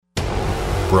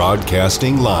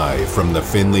Broadcasting live from the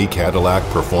Finley Cadillac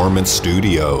Performance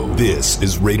Studio. This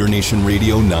is Raider Nation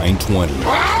Radio 920.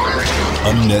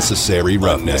 Unnecessary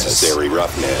Roughness.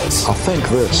 I'll think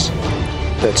this,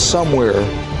 that somewhere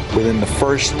within the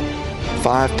first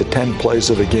 5 to 10 plays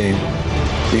of the game,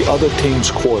 the other team's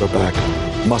quarterback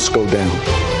must go down.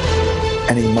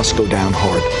 And he must go down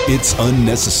hard. It's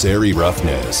Unnecessary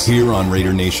Roughness here on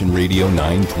Raider Nation Radio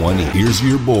 920. Here's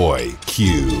your boy,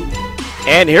 Q.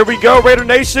 And here we go, Raider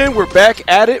Nation. We're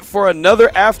back at it for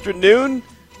another afternoon.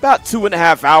 About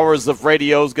 2.5 hours of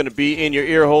radio is going to be in your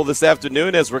ear hole this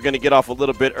afternoon, as we're going to get off a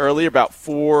little bit early, about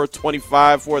 4:25,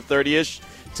 4:30-ish,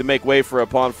 to make way for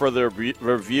Upon Further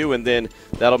Review, and then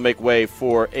that'll make way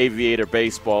for Aviator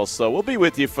Baseball. So we'll be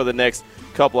with you for the next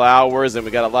couple of hours, and we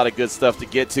got a lot of good stuff to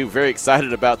get to. Very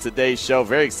excited about today's show.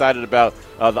 Very excited about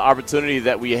the opportunity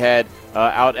that we had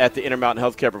out at the Intermountain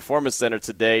Healthcare Performance Center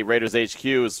today. Raiders HQ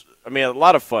is, a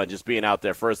lot of fun just being out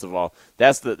there. First of all,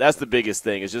 that's the biggest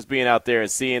thing, is just being out there and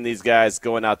seeing these guys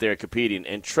going out there and competing.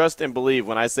 And trust and believe,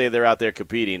 when I say they're out there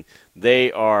competing,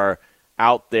 they are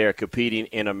out there competing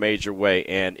in a major way.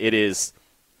 And it's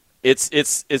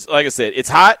like I said, it's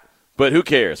hot, but who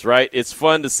cares, right? It's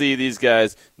fun to see these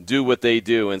guys do what they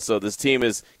do. And so this team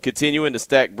is continuing to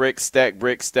stack bricks,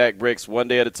 one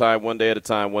day at a time, one day at a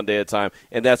time, one day at a time.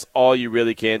 And that's all you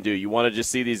really can do. You want to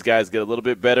just see these guys get a little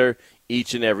bit better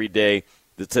each and every day.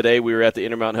 Today we were at the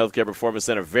Intermountain Healthcare Performance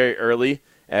Center very early,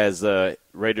 as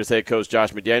Raiders head coach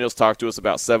Josh McDaniels talked to us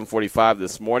about 7:45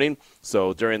 this morning.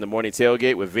 So during the morning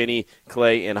tailgate with Vinny,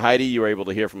 Clay, and Heidi, you were able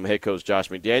to hear from head coach Josh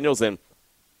McDaniels. And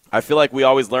I feel like we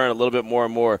always learn a little bit more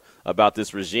and more about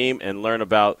this regime and learn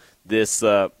about this,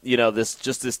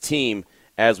 this team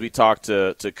as we talk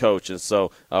to Coach. And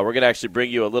so we're going to actually bring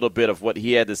you a little bit of what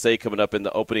he had to say coming up in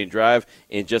the opening drive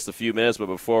in just a few minutes. But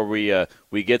before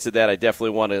we get to that, I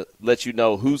definitely want to let you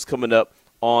know who's coming up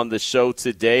on the show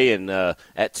today. And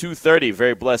at 2:30,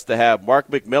 very blessed to have Mark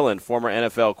McMillan, former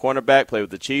NFL cornerback, played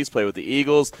with the Chiefs, played with the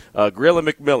Eagles. Grilla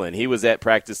McMillan, he was at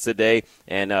practice today,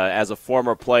 and as a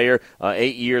former player,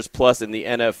 8 years plus in the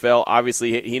NFL,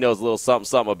 obviously he knows a little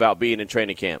something about being in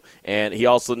training camp. And he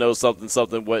also knows something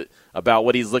about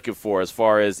what he's looking for as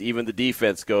far as even the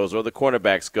defense goes or the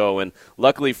cornerbacks go. And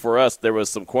luckily for us, there was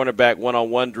some cornerback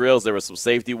one-on-one drills. There was some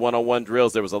safety one-on-one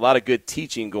drills. There was a lot of good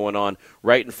teaching going on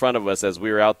right in front of us as we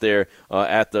were out there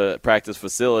at the practice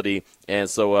facility. And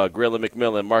so Grilla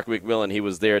McMillan, Mark McMillan, he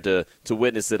was there to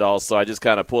witness it all. So I just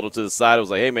kind of pulled him to the side. I was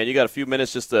like, hey, man, you got a few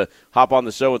minutes just to hop on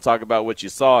the show and talk about what you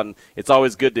saw. And it's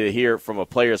always good to hear from a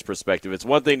player's perspective. It's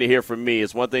one thing to hear from me.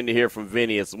 It's one thing to hear from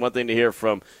Vinny. It's one thing to hear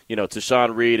from,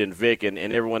 Tashawn Reed and Vic and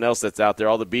everyone else that's out there,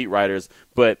 all the beat writers.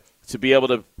 But to be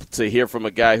able to hear from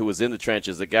a guy who was in the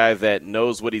trenches, a guy that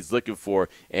knows what he's looking for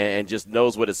and just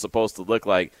knows what it's supposed to look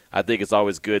like, I think it's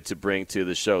always good to bring to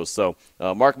the show. So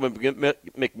Mark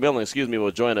McMillan,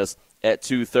 will join us at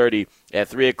 2:30. At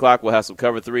 3 o'clock, we'll have some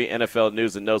Cover 3 NFL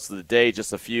news and notes of the day,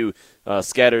 just a few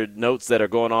scattered notes that are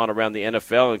going on around the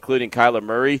NFL, including Kyler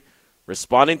Murray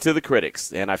responding to the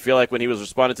critics. And I feel like when he was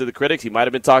responding to the critics, he might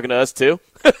have been talking to us too,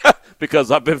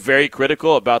 because I've been very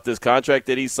critical about this contract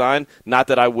that he signed. Not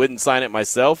that I wouldn't sign it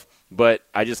myself, but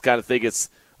I just kind of think it's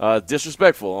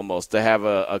disrespectful almost to have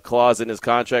a clause in his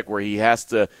contract where he has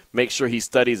to make sure he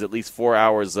studies at least 4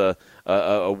 hours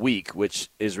a week, which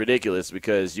is ridiculous,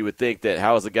 because you would think that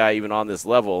how is a guy even on this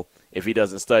level if he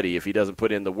doesn't study, if he doesn't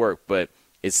put in the work? But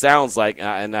it sounds like,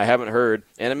 and I haven't heard,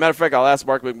 and as a matter of fact, I'll ask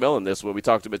Mark McMillan this when we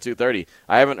talked to him at 2:30.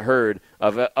 I haven't heard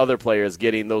of other players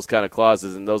getting those kind of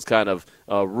clauses and those kind of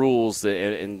rules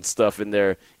and stuff in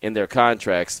their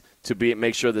contracts to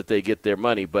make sure that they get their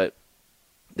money. But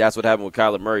that's what happened with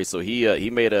Kyler Murray. So he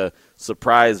made a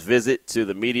surprise visit to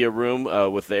the media room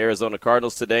with the Arizona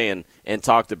Cardinals today and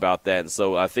talked about that. And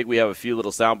so I think we have a few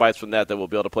little sound bites from that we'll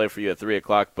be able to play for you at 3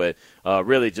 o'clock. But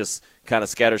really just kind of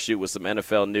scattershoot with some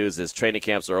NFL news as training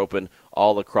camps are open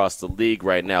all across the league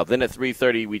right now. Then at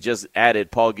 3:30, we just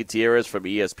added Paul Gutierrez from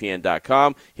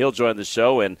ESPN.com. He'll join the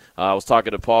show, and I was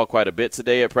talking to Paul quite a bit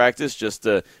today at practice just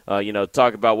to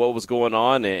talk about what was going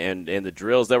on and the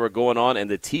drills that were going on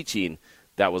and the teaching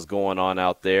that was going on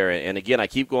out there. And again, I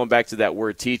keep going back to that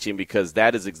word teaching, because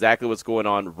that is exactly what's going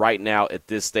on right now at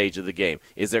this stage of the game.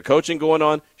 Is there coaching going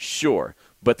on? Sure.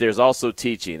 But there's also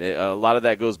teaching. A lot of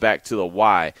that goes back to the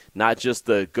why, not just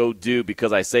the go do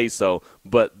because I say so,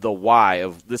 but the why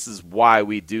of this is why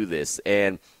we do this.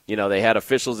 And, they had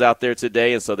officials out there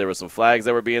today, and so there were some flags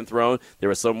that were being thrown. There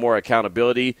was some more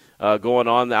accountability going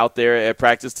on out there at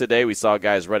practice today. We saw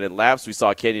guys running laps. We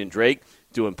saw Kenyon Drake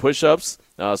doing push-ups.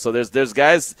 So there's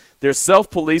guys, they're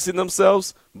self-policing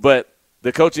themselves, but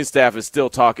the coaching staff is still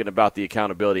talking about the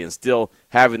accountability and still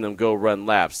having them go run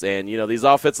laps. And, these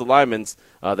offensive linemen,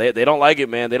 they don't like it,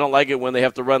 man. They don't like it when they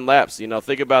have to run laps.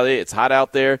 Think about it. It's hot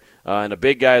out there, and a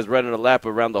big guy is running a lap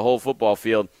around the whole football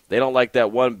field. They don't like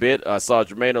that one bit. I saw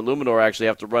Jermaine Illuminor actually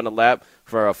have to run a lap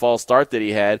for a false start that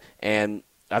he had, and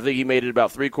I think he made it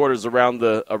about three-quarters around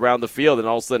the field and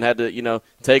all of a sudden had to,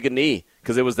 take a knee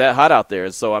because it was that hot out there.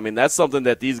 And so, that's something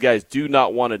that these guys do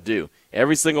not want to do.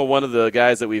 Every single one of the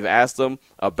guys that we've asked them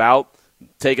about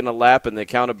taking a lap and the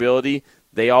accountability,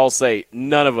 they all say,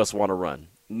 none of us want to run.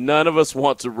 None of us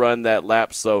want to run that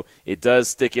lap, so it does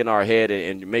stick in our head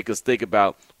and make us think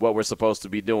about what we're supposed to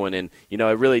be doing. And, it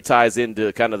really ties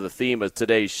into kind of the theme of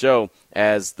today's show,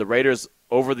 as the Raiders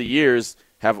over the years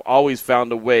have always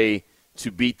found a way to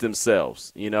beat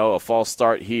themselves. A false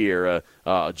start here,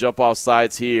 a jump off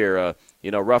sides here,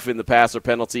 roughing the passer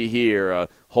penalty here,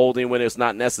 holding when it's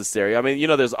not necessary.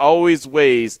 There's always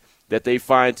ways that they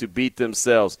find to beat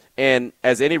themselves. And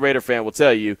as any Raider fan will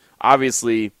tell you,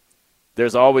 obviously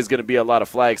there's always going to be a lot of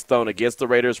flags thrown against the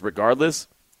Raiders regardless,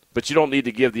 but you don't need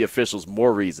to give the officials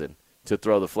more reason to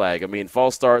throw the flag.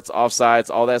 False starts, offsides,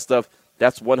 all that stuff,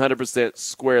 that's 100%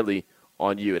 squarely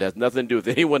on you. It has nothing to do with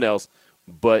anyone else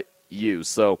but you.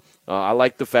 So I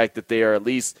like the fact that they are at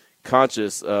least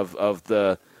conscious of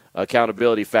the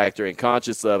accountability factor and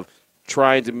conscious of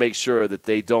trying to make sure that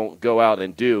they don't go out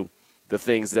and do the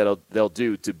things that they'll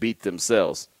do to beat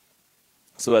themselves.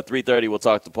 So at 3:30, we'll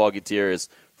talk to Paul Gutierrez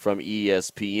from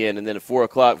ESPN. And then at 4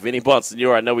 o'clock, Vinny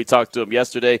Bonsignore, I know we talked to him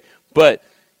yesterday, but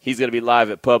he's going to be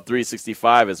live at Pub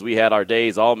 365 as we had our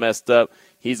days all messed up.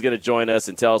 He's going to join us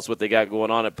and tell us what they got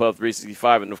going on at Pub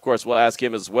 365. And, of course, we'll ask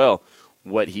him as well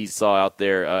what he saw out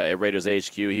there at Raiders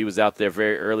HQ. He was out there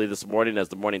very early this morning as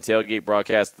the morning tailgate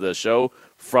broadcast the show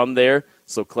from there.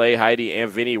 So Clay, Heidi, and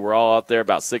Vinny were all out there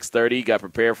about 6:30, got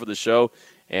prepared for the show,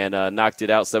 and knocked it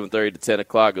out 7:30 to 10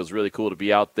 o'clock. It was really cool to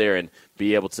be out there and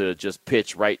be able to just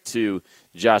pitch right to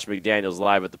Josh McDaniels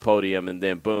live at the podium and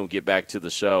then, boom, get back to the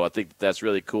show. I think that's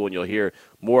really cool, and you'll hear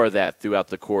more of that throughout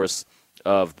the course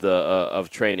of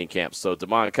training camp. So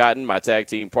Damon Cotton, my tag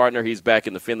team partner, he's back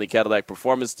in the Finley Cadillac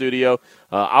Performance Studio.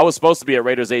 I was supposed to be at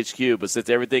Raiders HQ, but since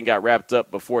everything got wrapped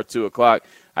up before 2 o'clock,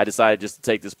 I decided just to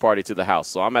take this party to the house.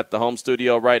 So I'm at the home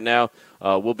studio right now.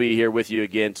 We'll be here with you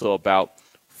again until about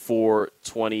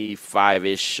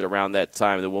 4:25-ish, around that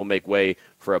time. Then we'll make way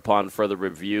for Upon Further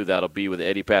Review. That'll be with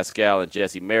Eddie Pascal and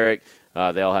Jesse Merrick.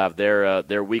 They'll have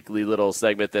their weekly little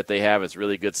segment that they have. It's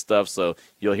really good stuff, so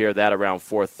you'll hear that around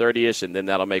 4:30-ish, and then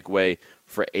that'll make way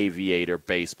for Aviator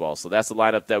Baseball. So that's the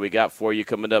lineup that we got for you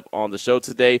coming up on the show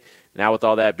today. Now, with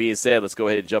all that being said, let's go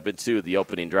ahead and jump into the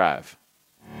opening drive.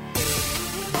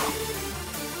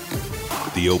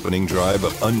 The opening drive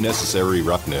of Unnecessary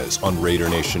Roughness on Raider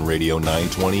Nation Radio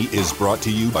 920 is brought to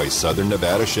you by Southern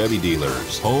Nevada Chevy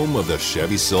Dealers, home of the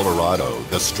Chevy Silverado,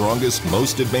 the strongest,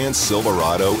 most advanced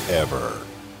Silverado ever.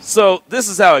 So this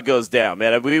is how it goes down,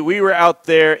 man. We were out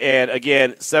there, and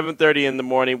again, 7:30 in the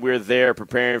morning, we were there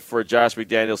preparing for Josh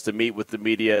McDaniels to meet with the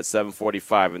media at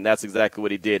 7:45, and that's exactly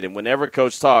what he did. And whenever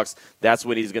Coach talks, that's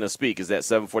when he's going to speak, is at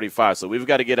 7:45. So we've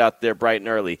got to get out there bright and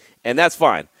early, and that's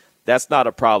fine. That's not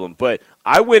a problem. But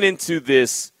I went into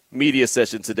this media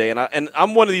session today, and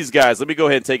I'm one of these guys. Let me go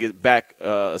ahead and take it back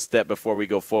a step before we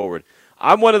go forward.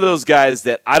 I'm one of those guys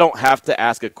that I don't have to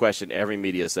ask a question every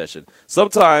media session.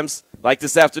 Sometimes, like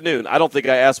this afternoon, I don't think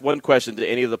I asked one question to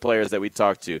any of the players that we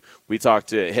talked to. We talked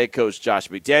to head coach Josh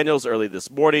McDaniels early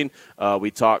this morning. We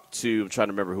talked to, I'm trying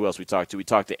to remember who else we talked to. We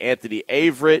talked to Anthony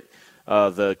Averett,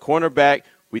 the cornerback.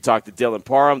 We talked to Dylan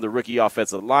Parham, the rookie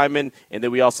offensive lineman, and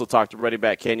then we also talked to running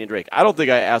back Kenyon Drake. I don't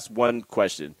think I asked one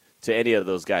question to any of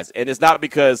those guys. And it's not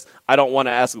because I don't want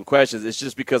to ask them questions. It's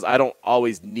just because I don't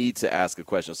always need to ask a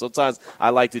question. Sometimes I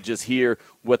like to just hear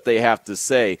what they have to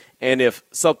say. And if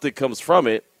something comes from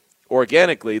it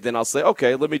organically, then I'll say,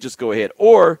 okay, let me just go ahead.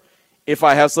 Or if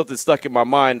I have something stuck in my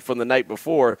mind from the night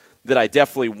before that I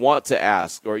definitely want to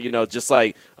ask, or, just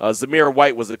like Zamir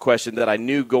White was a question that I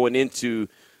knew going into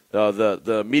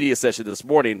the media session this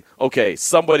morning, okay,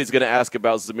 somebody's going to ask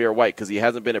about Zamir White because he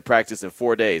hasn't been at practice in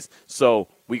 4 days. So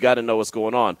we got to know what's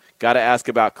going on. Got to ask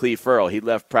about Cleve Ferrell. He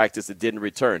left practice and didn't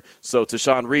return. So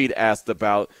Tashawn Reed asked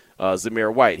about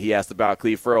Zamir White. He asked about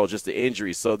Cleve Ferrell, just the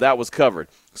injury. So that was covered.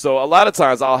 So a lot of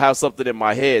times I'll have something in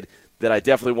my head that I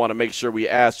definitely want to make sure we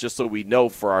ask just so we know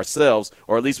for ourselves,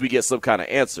 or at least we get some kind of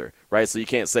answer, right? So you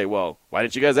can't say, well, why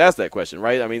didn't you guys ask that question,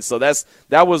 right? So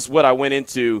that was what I went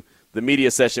into the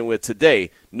media session with today,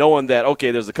 knowing that,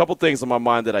 okay, there's a couple things on my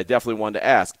mind that I definitely wanted to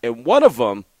ask. And one of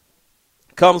them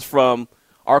comes from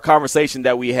our conversation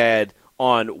that we had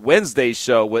on Wednesday's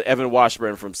show with Evan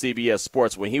Washburn from CBS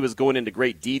Sports when he was going into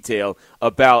great detail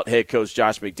about head coach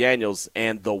Josh McDaniels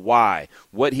and the why,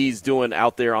 what he's doing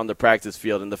out there on the practice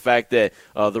field, and the fact that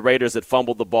the Raiders had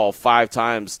fumbled the ball 5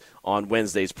 times on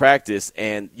Wednesday's practice,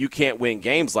 and you can't win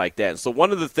games like that. And so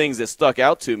one of the things that stuck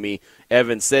out to me,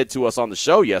 Evan said to us on the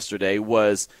show yesterday,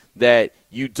 was that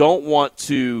you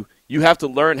have to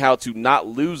learn how to not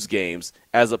lose games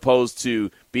as opposed to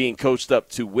being coached up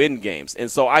to win games. And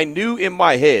so I knew in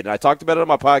my head, and I talked about it on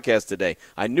my podcast today,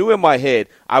 I knew in my head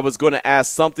I was going to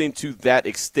ask something to that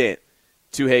extent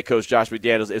to head coach Josh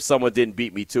McDaniels if someone didn't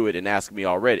beat me to it and ask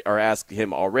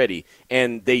him already,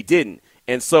 and they didn't.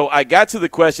 And so I got to the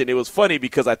question. It was funny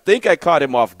because I think I caught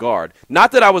him off guard.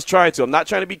 Not that I was trying to. I'm not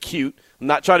trying to be cute. I'm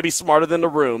not trying to be smarter than the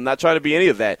room. I'm not trying to be any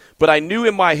of that. But I knew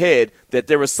in my head that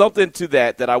there was something to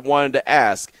that I wanted to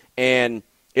ask. And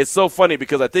it's so funny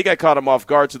because I think I caught him off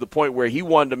guard to the point where he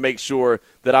wanted to make sure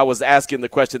that I was asking the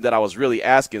question that I was really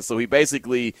asking. So he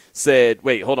basically said,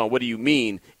 wait, hold on, what do you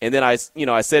mean? And then I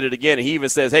said it again, and he even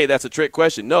says, hey, that's a trick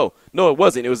question. No, it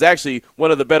wasn't. It was actually one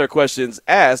of the better questions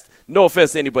asked. No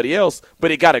offense to anybody else,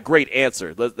 but it got a great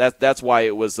answer. That's why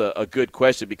it was a good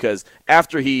question, because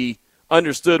after he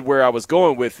understood where I was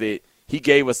going with it, he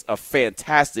gave us a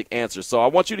fantastic answer. So I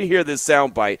want you to hear this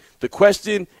soundbite, the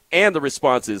question and the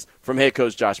responses from head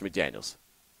coach Josh McDaniels.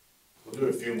 We'll do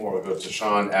a few more. We'll go to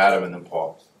Sean, Adam, and then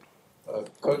Paul.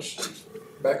 Coach,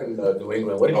 back in New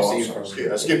England, what did you see from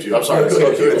I skipped you. I'm sorry.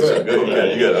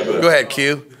 Go ahead,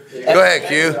 Q. Go ahead,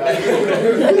 Q.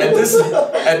 At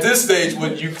this stage,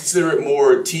 would you consider it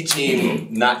more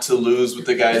teaching not to lose with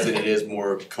the guys than it is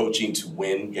more coaching to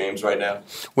win games right now?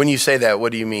 When you say that,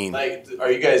 what do you mean? Like, are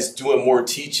you guys doing more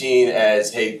teaching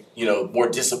as, hey, more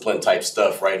discipline type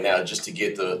stuff right now just to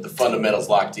get the fundamentals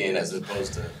locked in as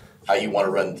opposed to how you want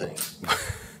to run things?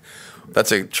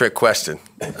 That's a trick question.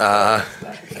 Can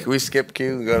we skip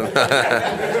Q? Go to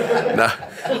no.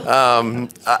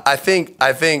 I think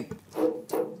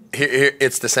here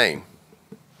it's the same.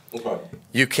 Okay.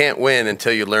 You can't win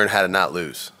until you learn how to not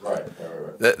lose. Right.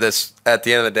 That's at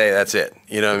the end of the day. That's it.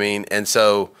 You know what I mean? And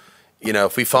so,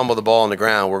 if we fumble the ball on the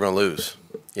ground, we're going to lose.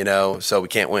 So we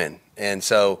can't win. And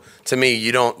so, to me,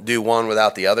 you don't do one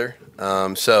without the other.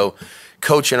 So,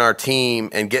 coaching our team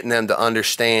and getting them to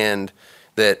understand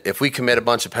that if we commit a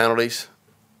bunch of penalties,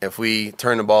 if we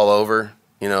turn the ball over,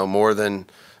 more than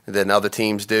other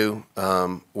teams do,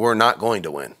 we're not going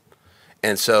to win.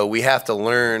 And so we have to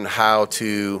learn how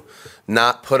to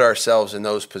not put ourselves in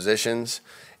those positions,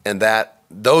 and that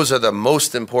those are the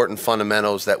most important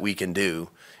fundamentals that we can do,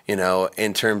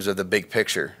 in terms of the big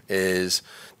picture, is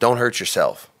don't hurt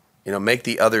yourself. Make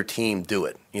the other team do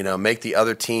it. Make the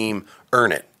other team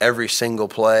earn it every single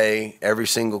play, every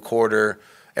single quarter,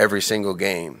 every single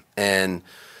game. And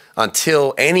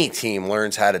until any team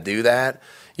learns how to do that,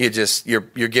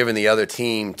 you're giving the other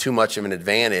team too much of an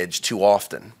advantage too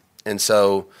often. And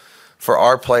so for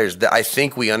our players, I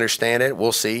think we understand it.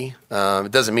 We'll see.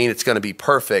 It doesn't mean it's going to be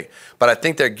perfect, but I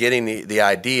think they're getting the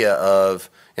idea of,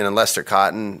 and Lester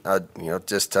Cotton,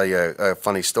 just tell you a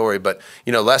funny story, but,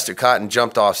 Lester Cotton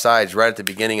jumped off sides right at the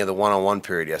beginning of the one-on-one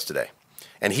period yesterday,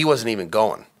 and he wasn't even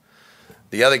going.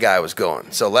 The other guy was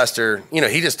going. So Lester,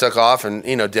 he just took off and,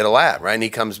 did a lap, right? And he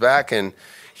comes back and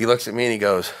he looks at me and he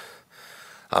goes,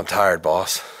 I'm tired,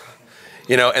 boss.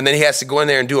 And then he has to go in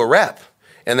there and do a rep.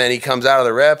 And then he comes out of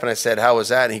the rep, and I said, how was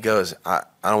that? And he goes, I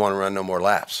don't want to run no more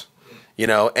laps.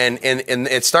 And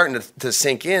it's starting to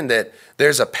sink in that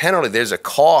there's a penalty, there's a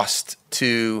cost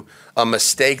to a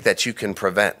mistake that you can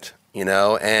prevent,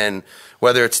 and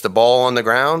whether it's the ball on the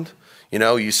ground,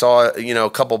 you saw, a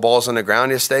couple balls on the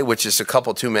ground yesterday, which is a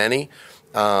couple too many.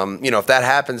 If that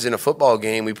happens in a football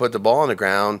game, we put the ball on the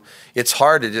ground, it's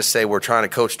hard to just say we're trying to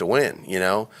coach to win,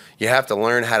 You have to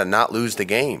learn how to not lose the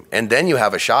game, and then you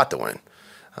have a shot to win.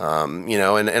 And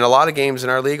a lot of games in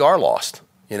our league are lost,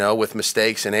 with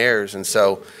mistakes and errors. And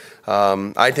so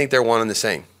I think they're one and the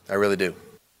same. I really do.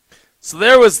 So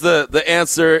there was the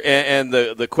answer and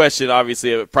the question,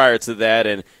 obviously, prior to that.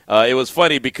 And it was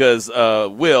funny because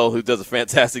Will, who does a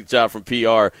fantastic job from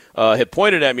PR, had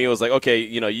pointed at me and was like, okay,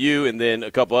 you and then a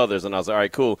couple others. And I was like, all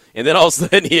right, cool. And then all of a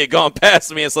sudden he had gone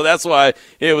past me. And so that's why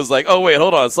it was like, oh, wait,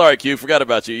 hold on. Sorry, Q, forgot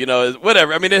about you.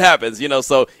 Whatever. I mean, it happens,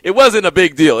 so it wasn't a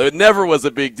big deal. It never was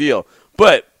a big deal.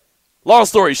 But long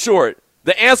story short,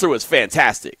 the answer was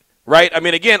fantastic, right? I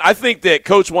mean, again, I think that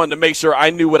Coach wanted to make sure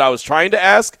I knew what I was trying to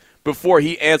ask before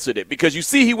he answered it, because you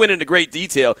see he went into great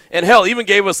detail and hell even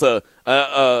gave us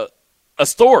a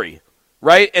story,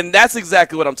 right? And that's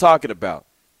exactly what I'm talking about,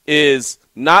 is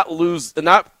not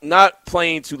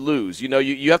playing to lose.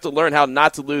 You have to learn how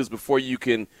not to lose before you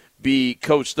can be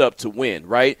coached up to win,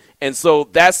 right? And so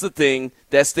that's the thing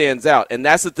that stands out. And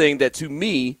that's the thing that, to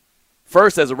me,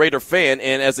 first as a Raider fan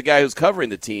and as a guy who's covering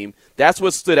the team, that's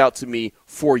what stood out to me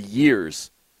for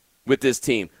years with this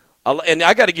team. And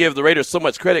I got to give the Raiders so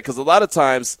much credit because a lot of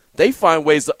times they find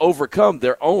ways to overcome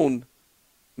their own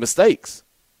mistakes.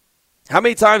 How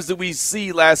many times did we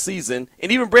see last season,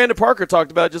 and even Brandon Parker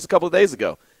talked about it just a couple of days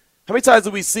ago, how many times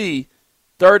did we see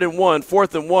 3rd and 1,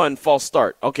 4th and 1, false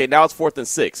start? Okay, now it's 4th and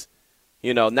 6.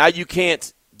 Now you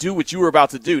can't do what you were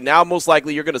about to do. Now most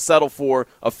likely you're going to settle for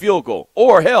a field goal.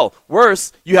 Or, hell,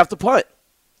 worse, you have to punt.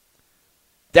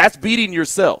 That's beating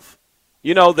yourself.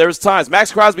 There's times.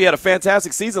 Max Crosby had a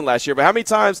fantastic season last year, but how many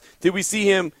times did we see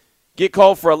him get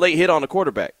called for a late hit on a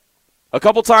quarterback? A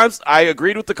couple times I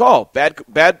agreed with the call. Bad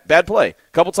play.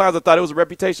 A couple times I thought it was a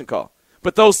reputation call.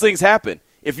 But those things happen.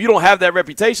 If you don't have that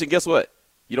reputation, guess what?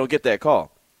 You don't get that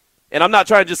call. And I'm not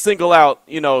trying to just single out,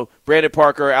 Brandon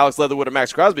Parker, Alex Leatherwood, or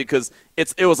Max Crosby because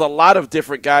it was a lot of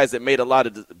different guys that made a lot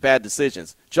of bad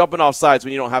decisions. Jumping off sides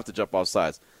when you don't have to jump off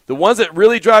sides. The ones that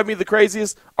really drive me the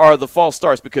craziest are the false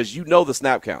starts because you know the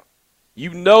snap count.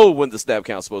 You know when the snap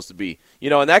count is supposed to be.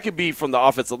 And that could be from the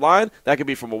offensive line. That could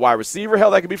be from a wide receiver.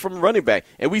 Hell, that could be from a running back.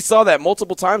 And we saw that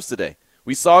multiple times today.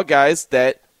 We saw guys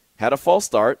that had a false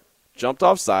start, jumped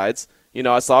off sides.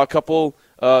 I saw a couple,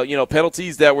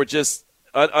 penalties that were just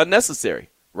unnecessary,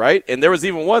 right? And there was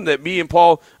even one that me and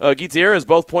Paul Gutierrez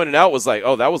both pointed out was like,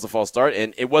 oh, that was a false start,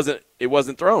 and it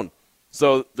wasn't thrown.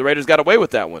 So the Raiders got away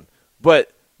with that one.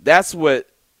 But that's what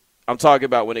I'm talking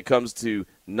about when it comes to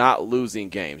not losing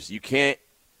games. You can't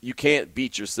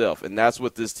beat yourself, and that's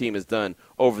what this team has done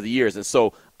over the years. And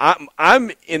so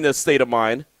I'm in the state of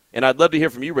mind, and I'd love to hear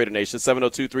from you, Raider Nation,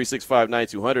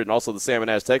 702-365-9200, and also the Salmon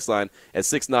Ash text line at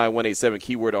 69187,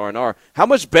 keyword R&R. How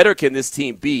much better can this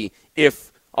team be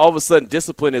if all of a sudden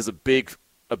discipline is a big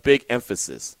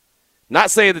emphasis?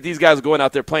 Not saying that these guys are going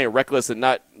out there playing reckless and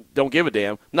don't give a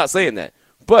damn. I'm not saying that.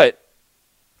 But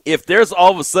if there's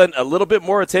all of a sudden a little bit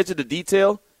more attention to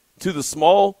detail to the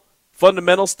small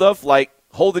fundamental stuff like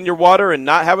holding your water and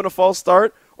not having a false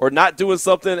start or not doing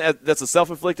something that's a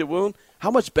self-inflicted wound,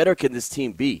 how much better can this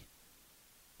team be?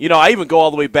 I even go all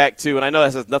the way back to, and I know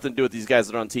that has nothing to do with these guys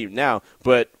that are on the team now,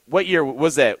 but what year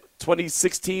was that?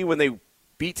 2016 when they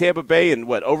beat Tampa Bay in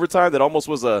overtime that almost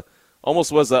was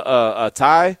a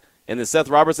tie, and then Seth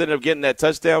Roberts ended up getting that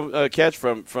touchdown catch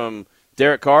from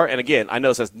Derek Carr. And again, I know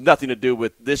this has nothing to do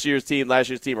with this year's team, last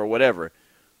year's team, or whatever,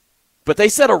 but they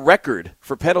set a record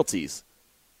for penalties,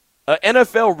 an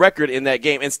NFL record in that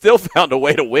game, and still found a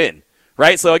way to win.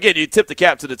 Right? So, again, you tip the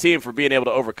cap to the team for being able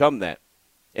to overcome that.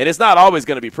 And it's not always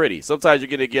going to be pretty. Sometimes you're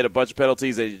going to get a bunch of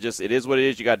penalties and it is what it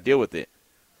is. You got to deal with it.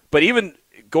 But even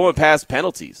going past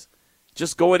penalties,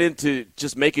 just going into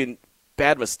just making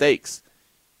bad mistakes,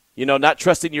 not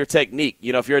trusting your technique.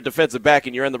 If you're a defensive back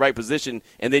and you're in the right position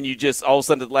and then you just all of a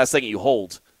sudden at the last second you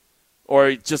hold,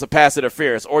 or just a pass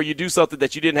interference, or you do something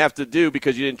that you didn't have to do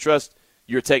because you didn't trust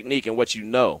your technique and what you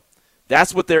know.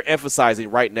 That's what they're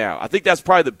emphasizing right now. I think that's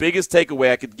probably the biggest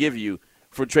takeaway I could give you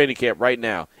from training camp right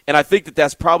now. And I think that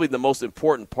that's probably the most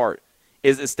important part,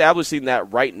 is establishing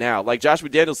that right now. Like Josh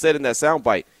McDaniels said in that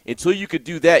soundbite, until you could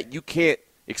do that, you can't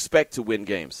expect to win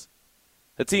games.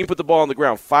 The team put the ball on the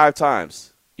ground 5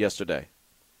 times yesterday.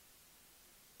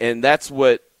 And that's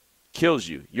what kills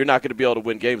you. You're not going to be able to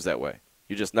win games that way.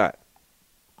 You're just not.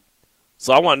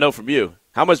 So I want to know from you,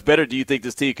 how much better do you think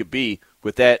this team could be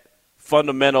with that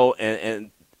fundamental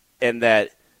and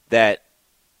that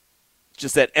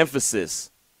just that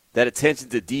emphasis, that attention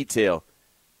to detail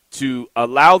to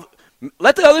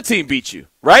let the other team beat you,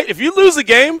 right? If you lose the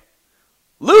game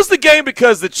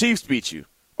because the Chiefs beat you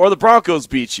or the Broncos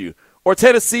beat you or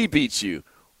Tennessee beat you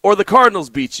or the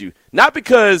Cardinals beat you, not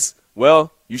because,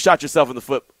 well, you shot yourself in the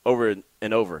foot over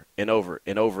and over and over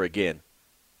and over again.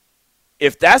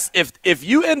 If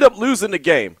you end up losing the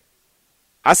game,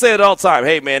 I say it all the time.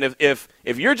 Hey, man, if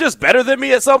you're just better than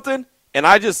me at something and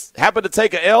I just happen to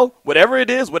take a L, whatever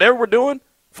it is, whatever we're doing,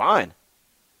 fine.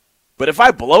 But if I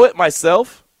blow it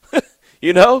myself,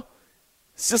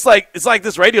 it's like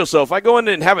this radio show. If I go in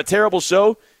and have a terrible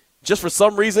show, just for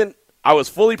some reason I was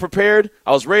fully prepared,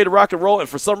 I was ready to rock and roll, and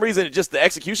for some reason the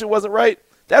execution wasn't right,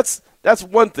 that's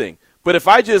one thing. But if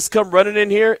I just come running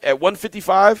in here at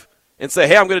 1:55 and say,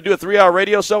 hey, I'm going to do a 3-hour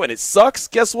radio show and it sucks,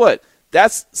 guess what?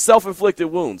 That's self-inflicted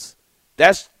wounds.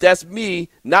 That's me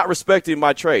not respecting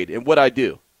my trade and what I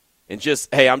do. And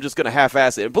just, hey, I'm just going to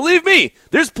half-ass it. And believe me,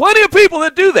 there's plenty of people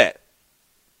that do that.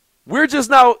 We're just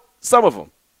now some of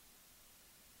them.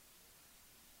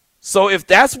 So if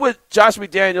that's what Josh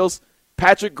McDaniels,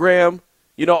 Patrick Graham,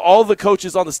 all the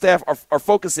coaches on the staff are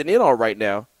focusing in on right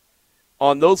now,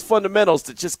 on those fundamentals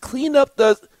to just clean up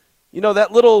those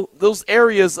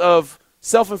areas of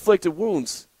self-inflicted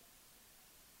wounds,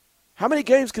 how many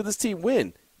games could this team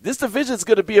win? This division is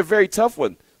going to be a very tough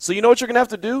one. So you know what you're going to have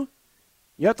to do?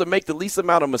 You have to make the least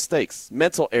amount of mistakes,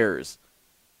 mental errors.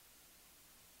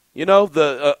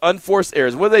 The unforced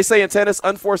errors. What do they say in tennis?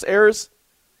 Unforced errors.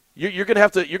 You're gonna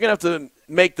have to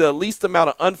make the least amount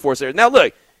of unforced errors. Now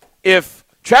look, if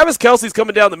Travis Kelce's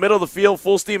coming down the middle of the field,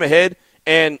 full steam ahead,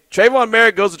 and Trayvon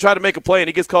Merritt goes to try to make a play and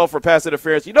he gets called for pass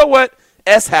interference, you know what?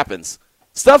 Happens.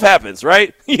 Stuff happens,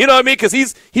 right? You know what I mean? Because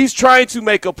he's trying to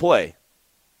make a play.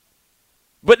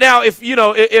 But now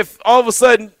if all of a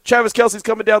sudden Travis Kelce's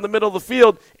coming down the middle of the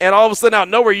field and all of a sudden out of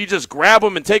nowhere you just grab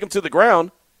him and take him to the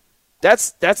ground,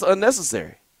 that's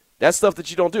unnecessary. That's stuff that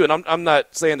you don't do. And I'm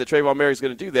not saying that Trayvon Merritt's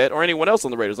going to do that or anyone else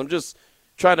on the Raiders. I'm just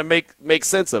trying to make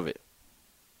sense of it.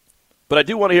 But I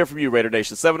do want to hear from you, Raider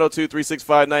Nation.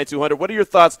 702-365-9200. What are your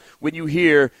thoughts when you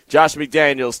hear Josh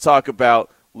McDaniels talk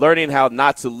about learning how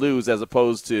not to lose as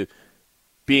opposed to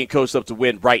being coached up to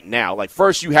win right now? Like,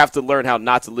 first you have to learn how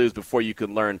not to lose before you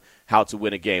can learn how to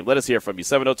win a game. Let us hear from you.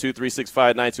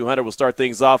 702-365-9200. We'll start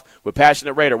things off with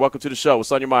Passionate Raider. Welcome to the show.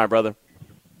 What's on your mind, brother?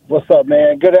 What's up,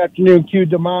 man? Good afternoon, Q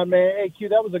Demond, man. Hey, Q,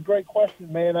 that was a great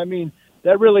question, man. I mean,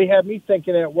 that really had me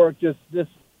thinking at work, just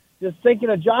thinking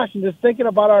of Josh and just thinking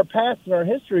about our past and our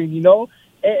history,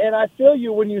 And I feel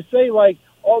you when you say, like,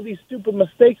 all these stupid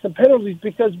mistakes and penalties,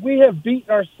 because we have beaten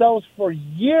ourselves for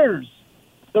years.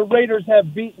 The Raiders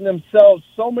have beaten themselves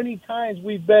so many times.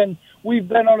 We've been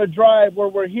on a drive where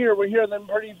we're here, and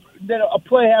then a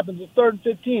play happens, a 3rd and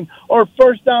 15, or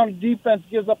first down, defense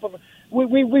gives up.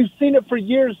 We've seen it for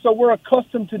years, so we're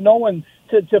accustomed to knowing,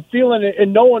 to feeling it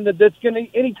and knowing that it's going to,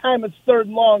 anytime it's 3rd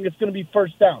and long, it's going to be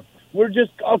first down. We're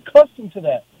just accustomed to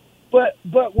that. But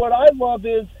what I love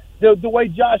is the way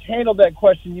Josh handled that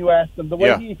question you asked him, the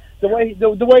way he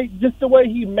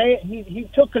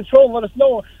took control and let us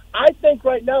know. I think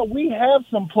right now we have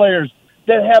some players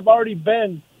that have already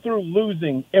been through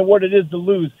losing and what it is to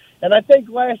lose. And I think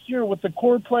last year with the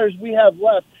core players we have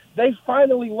left, they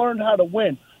finally learned how to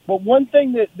win. But one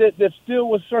thing that still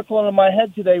was circling in my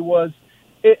head today was,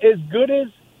 as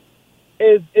bad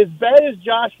as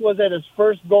Josh was at his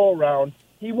first go-around,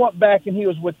 he went back and he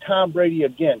was with Tom Brady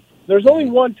again. There's only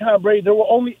one Tom Brady. There will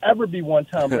only ever be one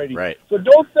Tom Brady. Right. So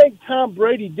don't think Tom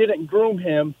Brady didn't groom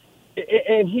him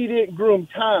and he didn't groom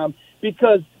Tom,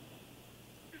 because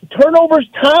turnovers,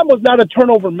 Tom was not a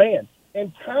turnover man,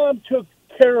 and Tom took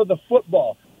care of the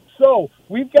football. So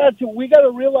we got to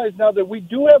realize now that we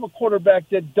do have a quarterback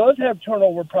that does have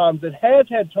turnover problems, that has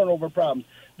had turnover problems,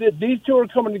 that these two are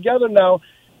coming together now.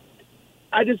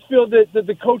 I just feel that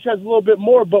the coach has a little bit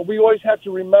more, but we always have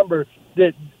to remember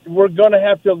that we're going to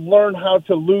have to learn how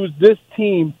to lose this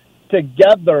team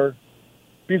together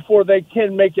before they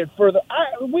can make it further.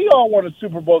 We all want a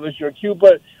Super Bowl this year, Q,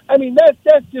 but I mean that's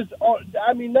just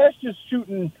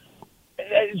shooting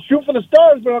for the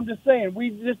stars. But I'm just saying,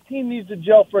 this team needs to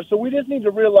gel first. So we just need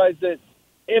to realize that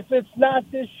if it's not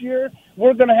this year,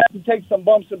 we're going to have to take some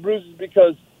bumps and bruises,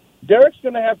 because Derek's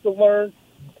going to have to learn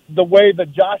the way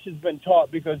that Josh has been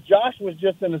taught, because Josh was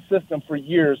just in the system for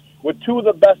years with two of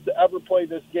the best to ever play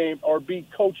this game or be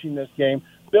coaching this game,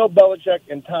 Bill Belichick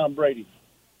and Tom Brady.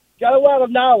 Got a lot of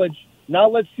knowledge. Now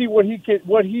let's see what he can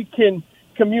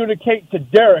communicate to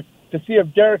Derek, to see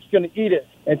if Derek's going to eat it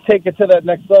and take it to that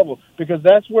next level, because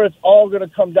that's where it's all going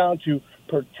to come down to,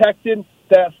 protecting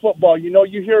that football. You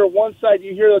hear one side,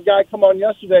 you hear the guy come on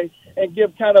yesterday and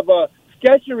give kind of a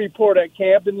sketchy report at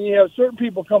camp, and then you have certain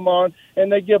people come on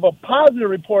and they give a positive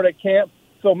report at camp.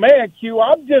 So, man, Q,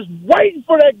 I'm just waiting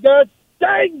for that God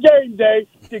dang game day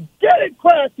to get it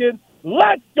cracking.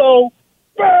 Let's go,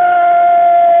 Raiders!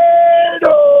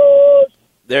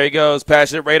 There he goes,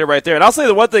 Passionate Raider right there. And I'll say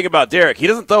the one thing about Derek, he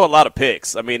doesn't throw a lot of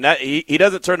picks. I mean, he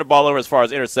doesn't turn the ball over as far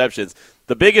as interceptions.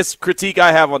 The biggest critique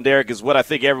I have on Derek is what I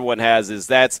think everyone has, is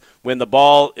that's when the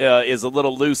ball is a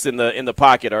little loose in the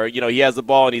pocket, or he has the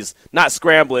ball and he's not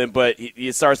scrambling, but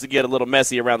he starts to get a little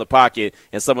messy around the pocket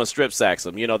and someone strip sacks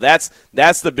him.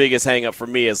 That's the biggest hang up for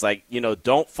me, is like,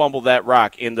 don't fumble that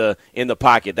rock in the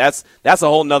pocket. That's a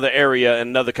whole nother area and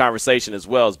another conversation as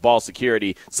well, as ball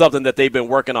security, something that they've been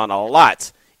working on a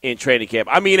lot in training camp.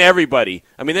 I mean, everybody.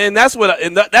 I mean, and that's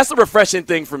the refreshing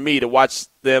thing for me, to watch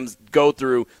them go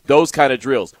through those kind of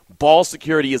drills. Ball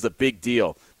security is a big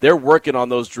deal. They're working on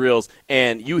those drills,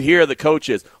 and you hear the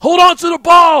coaches, hold on to the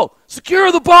ball,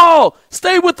 secure the ball,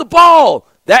 stay with the ball.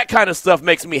 That kind of stuff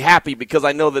makes me happy, because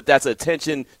I know that that's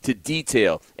attention to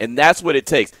detail, and that's what it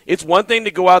takes. It's one thing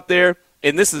to go out there,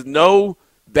 and this is no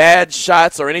bad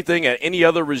shots or anything at any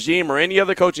other regime or any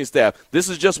other coaching staff. This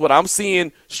is just what I'm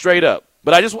seeing straight up.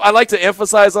 But I like to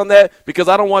emphasize on that because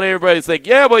I don't want everybody to think,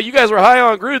 yeah, but you guys were high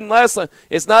on Gruden last time.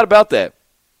 It's not about that.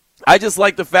 I just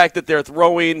like the fact that they're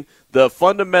throwing the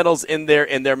fundamentals in there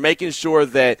and they're making sure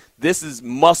that this is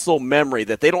muscle memory,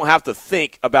 that they don't have to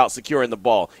think about securing the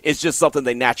ball. It's just something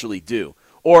they naturally do.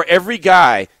 Or every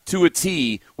guy to a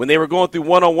T, when they were going through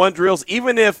one-on-one drills,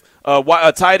 even if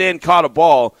a tight end caught a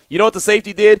ball, you know what the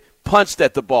safety did? Punched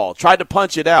at the ball, tried to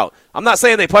punch it out. I'm not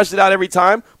saying they punched it out every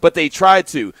time, but they tried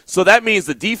to. So that means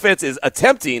the defense is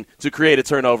attempting to create a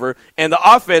turnover, and the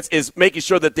offense is making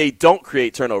sure that they don't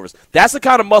create turnovers. That's the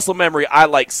kind of muscle memory I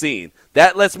like seeing.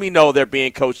 That lets me know they're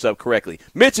being coached up correctly.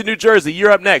 Mitch in New Jersey,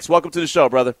 you're up next. Welcome to the show,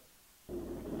 brother.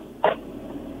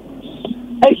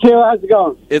 Hey, Cheryl, how's it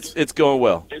going? It's going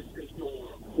well.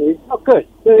 Oh, good.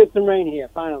 It's some rain here,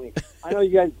 finally. I know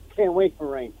you guys can't wait for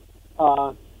rain.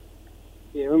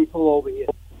 Yeah, let me pull over here.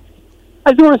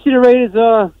 I just want to see the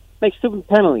Raiders make stupid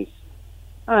penalties.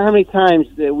 I don't know how many times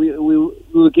that we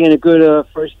would gain a good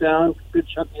first down, good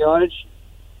chunk of yardage,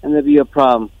 and there'd be a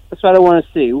problem. That's what I want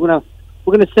to see. We're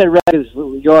gonna set records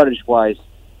yardage wise.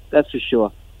 That's for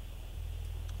sure.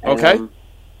 Okay.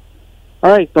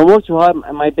 All right, don't work too hard.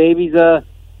 My baby's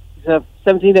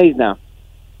 17 days now.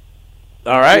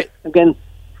 All right. I'm getting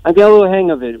a little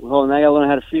hang of it. Well, now I gotta learn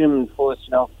how to feed him and force,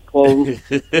 clothes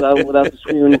without the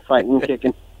screaming, fighting, and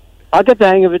kicking. I'll get the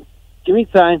hang of it. Give me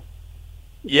time.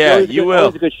 Yeah, you will.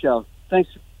 Always a good show. Thanks,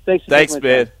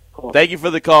 man. Cool. Thank you for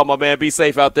the call, my man. Be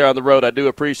safe out there on the road. I do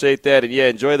appreciate that. And, yeah,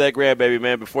 enjoy that grandbaby,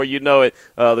 man. Before you know it,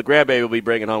 the grandbaby will be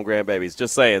bringing home grandbabies.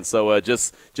 Just saying. So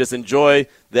just enjoy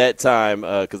that time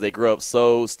because they grow up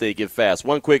so stinking fast.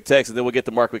 One quick text, and then we'll get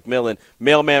to Mark McMillan.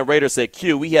 Mailman Raider said,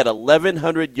 Q, we had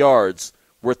 1,100 yards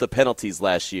worth of penalties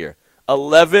last year.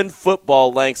 11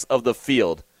 football lengths of the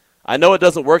field. I know it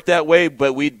doesn't work that way,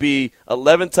 but we'd be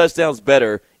 11 touchdowns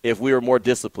better if we were more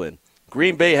disciplined.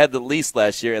 Green Bay had the least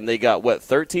last year, and they got,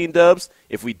 13 dubs?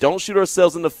 If we don't shoot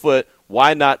ourselves in the foot,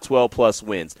 why not 12-plus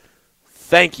wins?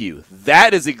 Thank you.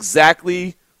 That is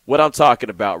exactly what I'm talking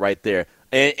about right there.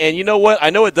 And you know what? I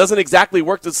know it doesn't exactly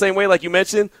work the same way like you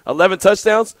mentioned, 11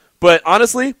 touchdowns, but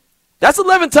honestly, that's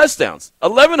 11 touchdowns.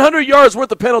 1,100 yards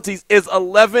worth of penalties is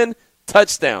 11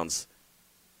 touchdowns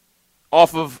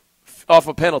off of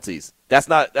penalties. That's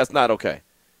not okay.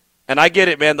 And I get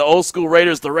it, man. The old school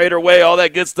Raiders, the Raider way, all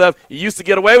that good stuff. You used to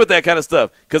get away with that kind of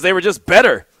stuff because they were just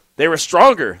better. They were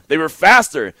stronger. They were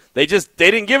faster. They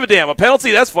didn't give a damn. A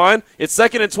penalty, that's fine. It's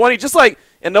 2nd and 20. Just like,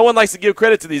 and no one likes to give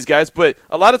credit to these guys, but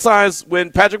a lot of times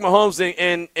when Patrick Mahomes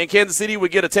in Kansas City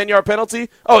would get a 10-yard penalty,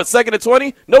 it's 2nd and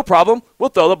 20, no problem. We'll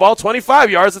throw the ball 25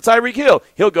 yards to Tyreek Hill.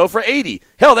 He'll go for 80.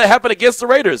 Hell, that happened against the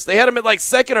Raiders. They had him at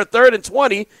 2nd or 3rd and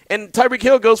 20, and Tyreek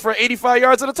Hill goes for 85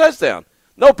 yards and a touchdown.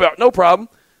 No problem.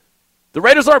 The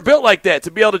Raiders aren't built like that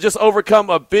to be able to just overcome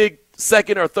a big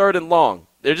 2nd or 3rd and long.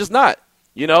 They're just not,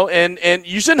 and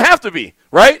you shouldn't have to be,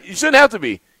 right? You shouldn't have to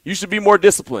be. You should be more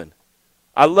disciplined.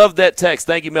 I love that text.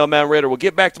 Thank you, Mailman Raider. We'll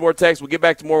get back to more texts. We'll get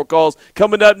back to more calls.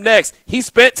 Coming up next, he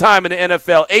spent time in the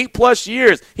NFL, 8+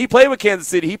 years. He played with Kansas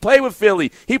City. He played with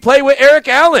Philly. He played with Eric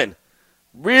Allen.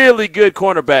 Really good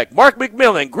cornerback. Mark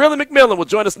McMillan, Grilling McMillan will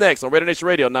join us next on Raider Nation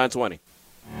Radio 920.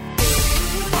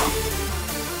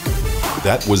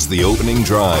 That was the opening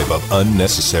drive of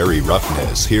Unnecessary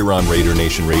Roughness here on Raider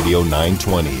Nation Radio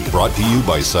 920. Brought to you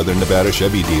by Southern Nevada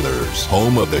Chevy Dealers,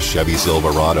 home of the Chevy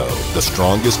Silverado, the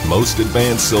strongest, most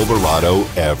advanced Silverado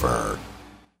ever.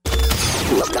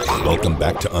 Welcome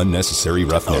back to Unnecessary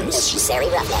Roughness.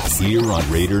 Here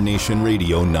on Raider Nation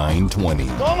Radio 920.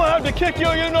 I'm going to have to kick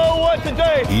you know what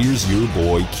today. Here's your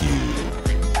boy Q.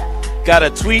 Got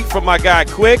a tweet from my guy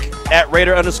Quick at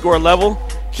Raider_level.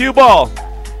 Q Ball.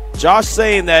 Josh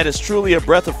saying that is truly a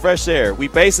breath of fresh air. We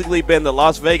basically been the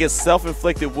Las Vegas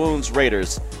self-inflicted wounds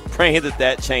Raiders. Praying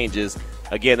that changes.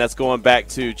 Again, that's going back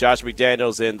to Josh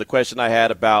McDaniels and the question I had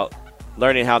about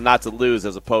learning how not to lose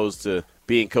as opposed to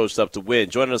being coached up to win.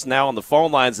 Joining us now on the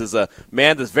phone lines is a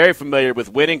man that's very familiar with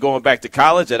winning, going back to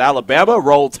college at Alabama,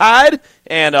 Roll Tide,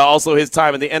 and also his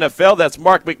time in the NFL. That's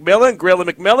Mark McMillan, Grilling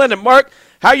McMillan. And Mark,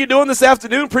 how you doing this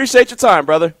afternoon? Appreciate your time,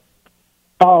 brother.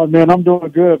 Oh, man, I'm doing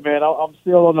good, man. I'm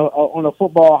still on a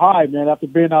football high, man. After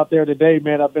being out there today,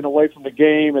 man, I've been away from the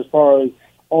game as far as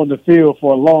on the field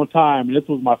for a long time. And this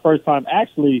was my first time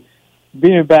actually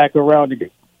being back around the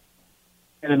game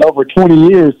in over 20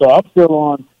 years. So I'm still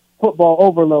on football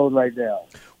overload right now.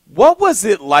 What was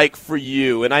it like for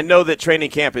you? And I know that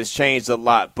training camp has changed a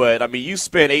lot, but, I mean, you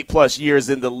spent 8+ years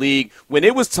in the league. When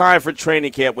it was time for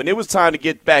training camp, when it was time to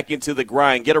get back into the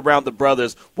grind, get around the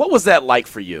brothers, what was that like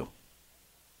for you?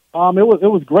 It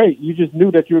was great. You just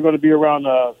knew that you were going to be around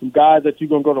some guys that you're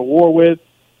going to go to war with,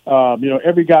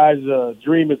 Every guy's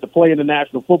dream is to play in the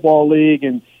National Football League,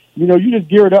 and you just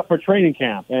geared up for training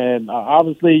camp. And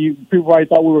obviously, people probably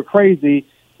thought we were crazy.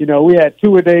 We had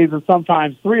 2-a-days and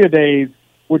sometimes 3-a-days,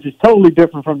 which is totally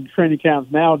different from training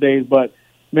camps nowadays. But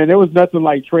man, there was nothing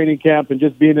like training camp and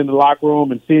just being in the locker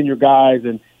room and seeing your guys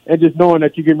and just knowing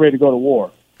that you're getting ready to go to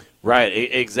war. Right,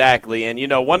 exactly. And,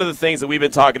 one of the things that we've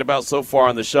been talking about so far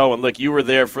on the show, and look, you were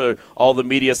there for all the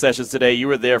media sessions today, you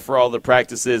were there for all the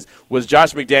practices, was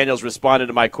Josh McDaniels responded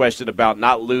to my question about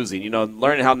not losing,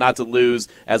 learning how not to lose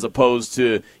as opposed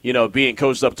to, being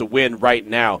coached up to win right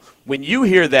now. When you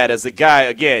hear that as a guy,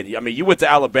 again, you went to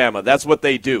Alabama. That's what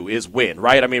they do is win,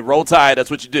 right? Roll Tide,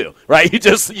 that's what you do, right? You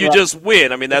just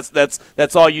win.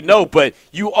 That's all you know. But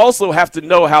you also have to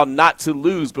know how not to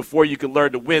lose before you can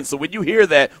learn to win. So when you hear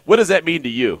that, what does that mean to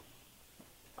you?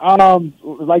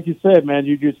 Like you said, man,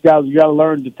 you got to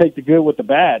learn to take the good with the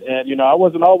bad. And I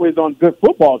wasn't always on good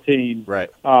football teams, right?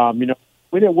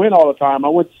 We didn't win all the time. I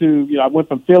went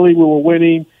from Philly, we were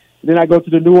winning. Then I go to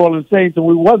the New Orleans Saints, and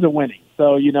we wasn't winning.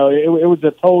 So, it was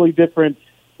a totally different,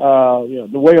 the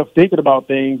way of thinking about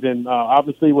things. And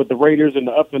obviously with the Raiders and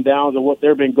the ups and downs of what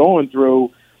they've been going through,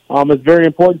 it's very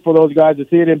important for those guys to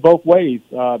see it in both ways.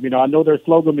 I know their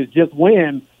slogan is just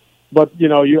win, but,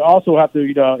 you also have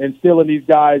to instill in these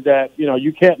guys that,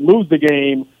 you can't lose the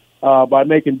game by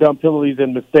making dumb penalties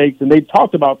and mistakes. And they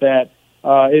talked about that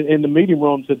in the meeting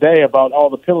room today about all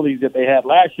the penalties that they had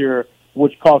last year,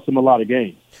 which cost them a lot of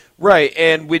games. Right,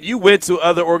 and when you went to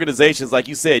other organizations, like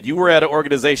you said, you were at an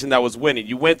organization that was winning.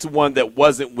 You went to one that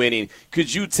wasn't winning.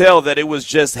 Could you tell that it was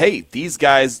just, hey, these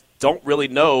guys don't really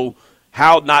know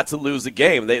how not to lose a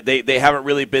game? They haven't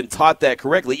really been taught that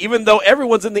correctly, even though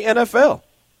everyone's in the NFL.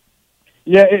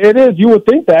 Yeah, it is. You would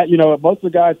think that. Most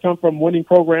of the guys come from winning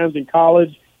programs in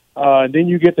college, and then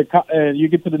you get to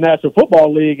the National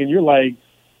Football League, and you're like,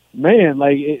 man,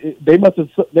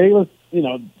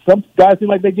 some guys seem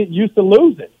like they get used to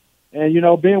losing. And,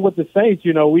 being with the Saints,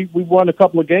 we won a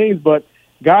couple of games, but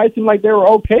guys seem like they were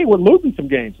okay with losing some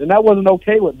games. And that wasn't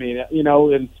okay with me,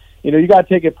 and, you got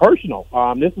to take it personal.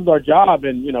 This is our job,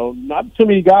 and, not too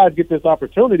many guys get this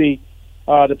opportunity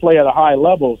to play at a high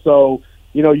level. So,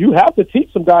 you have to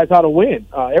teach some guys how to win.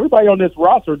 Everybody on this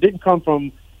roster didn't come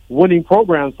from winning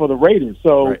programs for the Raiders.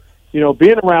 So, right.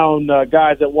 Being around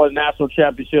guys that won national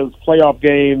championships, playoff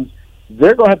games,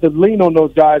 they're going to have to lean on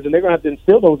those guys, and they're going to have to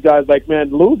instill those guys like, man,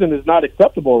 losing is not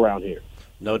acceptable around here.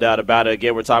 No doubt about it.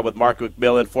 Again, we're talking with Mark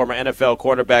McMillan, former NFL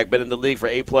quarterback, been in the league for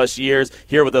 8+ years,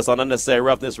 here with us on Unnecessary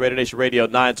Roughness, Raider Nation Radio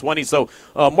 920. So,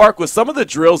 Mark, with some of the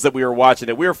drills that we were watching,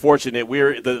 and we were fortunate,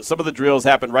 some of the drills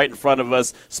happened right in front of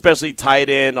us, especially tight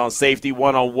end on safety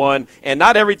one-on-one, and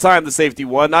not every time the safety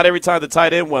won, not every time the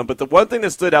tight end won, but the one thing that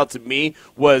stood out to me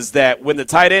was that when the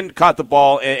tight end caught the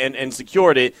ball and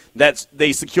secured it,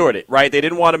 they secured it, right? They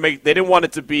didn't want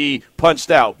it to be punched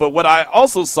out. But what I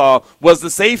also saw was the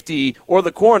safety or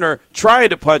the corner trying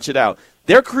to punch it out.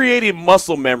 They're creating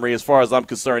muscle memory as far as I'm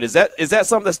concerned. Is that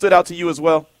something that stood out to you as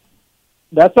well?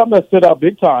 That's something that stood out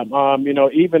big time.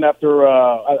 Even after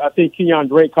I think Kenyon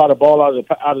Drake caught a ball out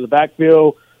of the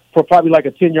backfield for probably like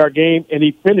a 10-yard game, and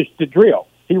he finished the drill.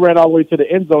 He ran all the way to the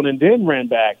end zone and then ran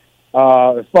back.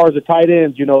 As far as the tight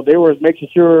ends, they were making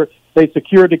sure they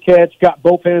secured the catch, got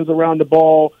both hands around the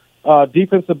ball.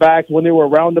 Defensive backs, when they were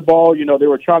around the ball, they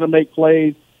were trying to make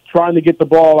plays, trying to get the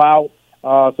ball out.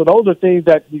 So those are things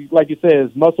that, like you said,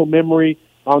 is muscle memory.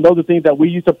 Those are things that we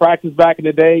used to practice back in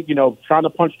the day, trying to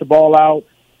punch the ball out.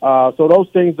 So those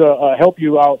things help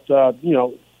you out,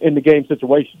 in the game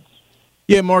situations.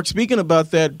 Yeah, Mark, speaking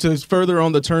about that, to further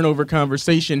on the turnover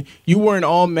conversation, you were an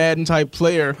all-Madden-type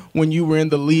player when you were in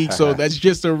the league, so that's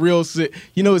just a real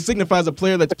it signifies a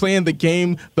player that's playing the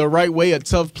game the right way, a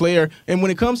tough player. And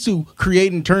when it comes to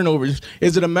creating turnovers,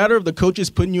 is it a matter of the coaches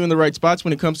putting you in the right spots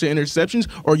when it comes to interceptions,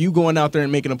 or are you going out there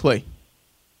and making a play?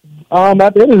 At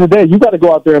the end of the day, you got to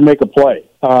go out there and make a play.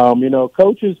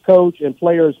 Coaches coach and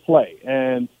players play.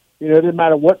 And, it didn't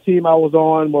matter what team I was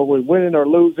on, whether we're winning or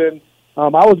losing,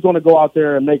 I was going to go out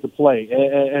there and make a play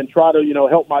and try to,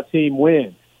 help my team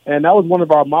win. And that was one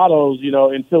of our mottos,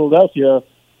 in Philadelphia.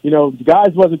 The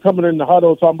guys wasn't coming in the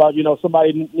huddle talking about,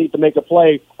 somebody needs to make a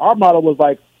play. Our motto was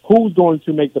like, who's going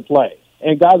to make the play?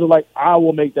 And guys were like, I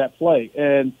will make that play.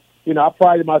 And, I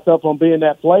prided myself on being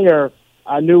that player.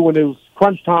 I knew when it was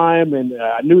crunch time and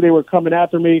I knew they were coming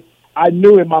after me. I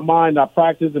knew in my mind, I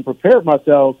practiced and prepared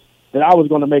myself that I was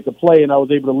going to make a play, and I was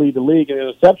able to lead the league in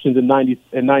interceptions in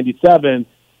 97,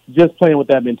 just playing with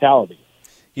that mentality.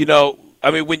 I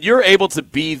mean, when you're able to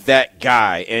be that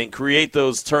guy and create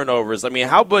those turnovers, I mean,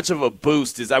 how much of a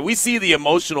boost is that? We see the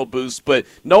emotional boost, but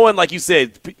knowing, like you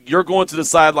said, you're going to the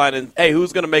sideline and, hey,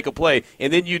 who's going to make a play?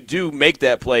 And then you do make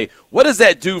that play. What does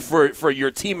that do for your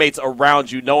teammates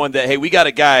around you, knowing that, hey, we got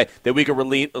a guy that we can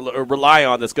rely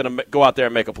on that's going to go out there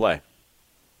and make a play?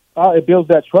 It builds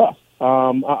that trust.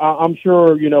 I'm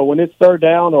sure, when it's third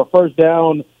down or first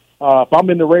down, if I'm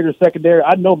in the Raiders secondary,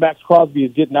 I know Max Crosby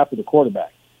is getting after the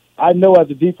quarterback. I know as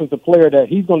a defensive player that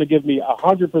he's going to give me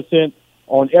 100%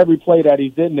 on every play that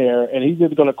he's in there, and he's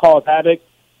either going to cause havoc.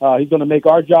 He's going to make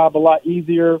our job a lot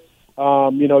easier.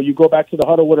 You go back to the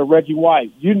huddle with a Reggie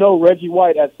White. Reggie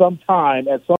White at some time,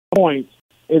 at some point,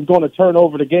 is going to turn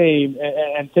over the game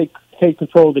and take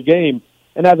control of the game.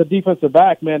 And as a defensive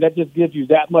back, man, that just gives you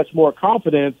that much more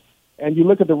confidence. And you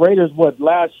look at the Raiders,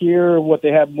 last year,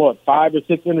 they had 5 or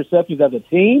 6 interceptions as a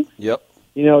team. Yep.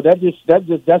 That's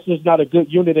just not a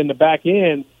good unit in the back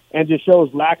end, and just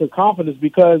shows lack of confidence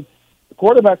because the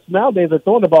quarterbacks nowadays are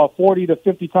throwing the ball 40 to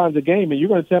 50 times a game, and you're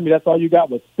going to tell me that's all you got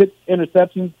with 6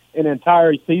 interceptions in an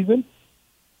entire season?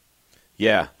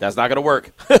 Yeah, that's not going to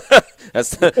work.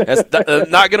 That's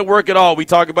not going to work at all. We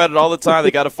talk about it all the time.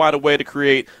 They got to find a way to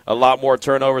create a lot more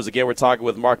turnovers. Again, we're talking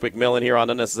with Mark McMillan here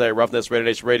on Unnecessary Roughness, Raider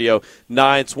Nation Radio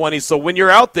 920. So when you're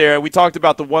out there, we talked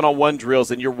about the one-on-one drills,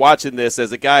 and you're watching this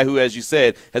as a guy who, as you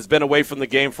said, has been away from the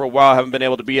game for a while, haven't been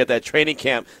able to be at that training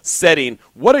camp setting.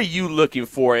 What are you looking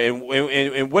for, and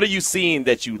what are you seeing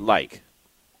that you like?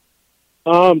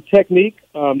 Technique.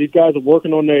 These guys are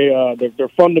working on their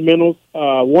fundamentals.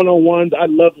 One-on-ones. I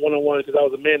loved one-on-ones because I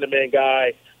was a man-to-man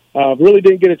guy. Really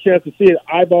didn't get a chance to see it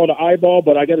eyeball to eyeball,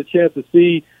 but I got a chance to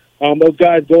see those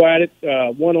guys go at it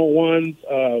one-on-ones.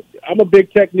 I'm a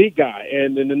big technique guy,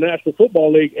 and in the National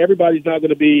Football League, everybody's not going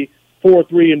to be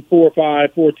 4-3 and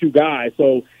 4-5, 4-2 guys.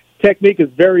 So technique is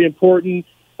very important.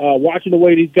 Watching the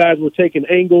way these guys were taking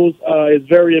angles is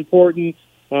very important.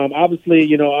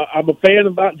 Obviously, I'm a fan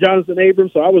of Jonathan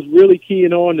Abrams, so I was really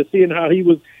keying on to seeing how he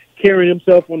was carrying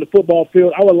himself on the football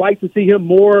field. I would like to see him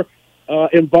more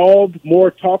involved, more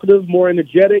talkative, more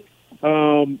energetic.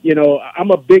 I'm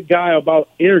a big guy about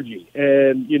energy.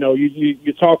 And,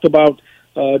 you talked about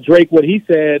Drake, what he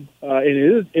said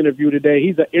in his interview today.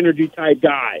 He's an energy-type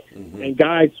guy, and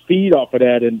guys feed off of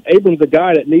that. And Abrams is a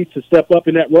guy that needs to step up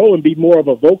in that role and be more of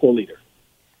a vocal leader.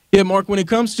 Yeah, Mark, when it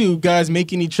comes to guys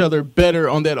making each other better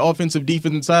on that offensive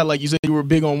defensive side, like you said, you were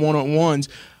big on one-on-ones.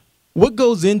 What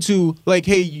goes into,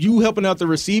 hey, you helping out the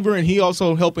receiver and he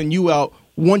also helping you out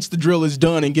once the drill is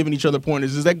done and giving each other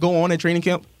pointers? Does that go on at training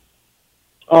camp?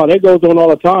 Oh, that goes on all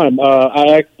the time.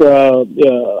 I asked,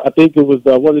 I think it was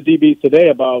one of the DBs today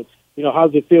about, how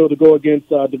does it feel to go against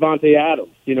Devontae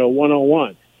Adams,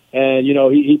 one-on-one. And,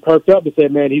 he perked up and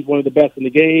said, man, he's one of the best in the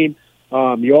game.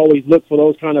 You always look for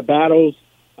those kind of battles.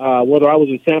 Whether I was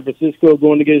in San Francisco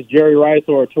going against Jerry Rice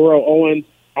or Terrell Owens,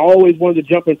 I always wanted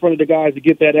to jump in front of the guys to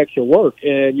get that extra work.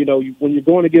 And, when you're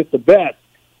going against the best,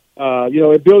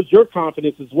 it builds your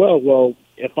confidence as well. Well,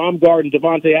 if I'm guarding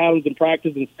Devontae Adams in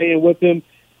practice and staying with him,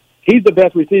 he's the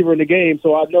best receiver in the game,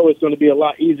 so I know it's going to be a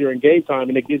lot easier in game time,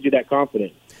 and it gives you that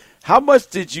confidence. How much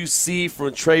did you see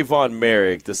from Trayvon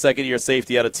Merrick, the second-year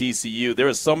safety out of TCU? There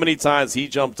were so many times he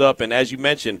jumped up and, as you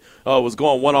mentioned, was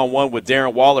going one-on-one with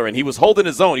Darren Waller, and he was holding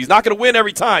his own. He's not going to win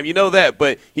every time, you know that,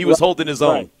 but he was holding his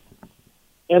own.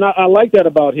 And I like that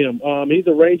about him. He's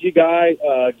a rangy guy,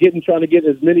 trying to get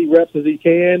as many reps as he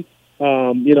can.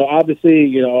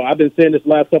 Obviously, I've been saying this the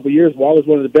last couple of years, Waller's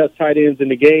one of the best tight ends in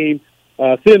the game.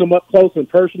 Seeing him up close and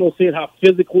personal, seeing how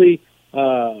physically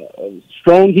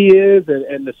strong he is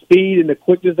and the speed and the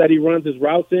quickness that he runs his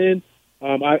routes in,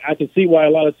 I can see why a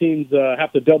lot of teams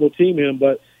have to double team him.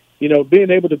 But,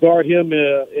 being able to guard him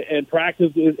in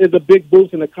practice is a big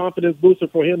boost and a confidence booster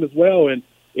for him as well. And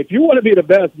if you want to be the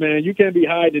best, man, you can't be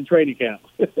hiding in training camp.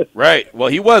 Right. Well,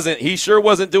 he wasn't. He sure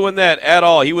wasn't doing that at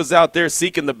all. He was out there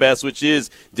seeking the best, which is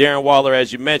Darren Waller,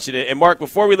 as you mentioned it. And, Mark,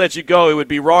 before we let you go, it would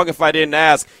be wrong if I didn't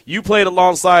ask. You played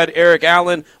alongside Eric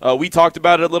Allen. We talked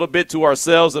about it a little bit to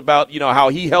ourselves about, how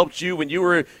he helped you when you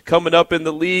were coming up in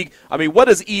the league. I mean, what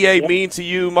does EA mean to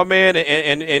you, my man,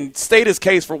 and state his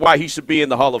case for why he should be in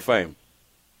the Hall of Fame?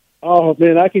 Oh,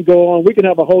 man, I can go on. We can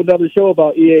have a whole nother show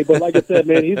about EA, but like I said,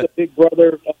 man, he's a big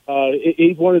brother.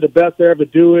 He's one of the best to ever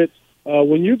do it.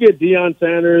 When you get Deion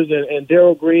Sanders and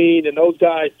Darryl Green and those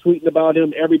guys tweeting about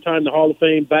him every time the Hall of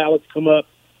Fame ballots come up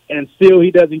and still he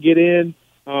doesn't get in,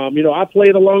 I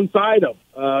played alongside him,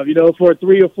 for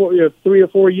 3 or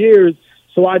 4 years,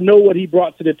 so I know what he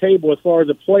brought to the table as far as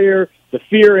a player, the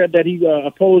fear that he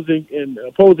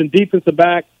opposing defensive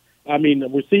back,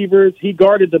 receivers. He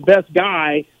guarded the best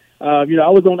guy I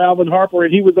was on Alvin Harper,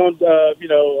 and he was on,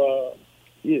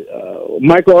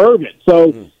 Michael Irvin.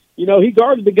 So, he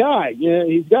guarded the guy. Yeah,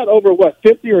 he's got over,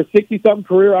 50 or 60-something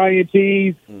career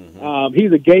INTs.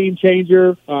 He's a game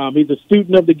changer. He's a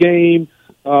student of the game.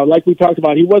 Like we talked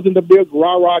about, he wasn't the big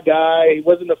rah-rah guy. He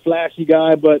wasn't the flashy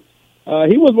guy, but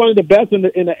he was one of the best in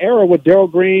the era with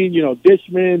Darryl Green,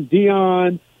 Dishman,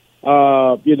 Dion.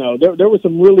 There was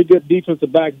some really good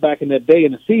defensive backs back in that day,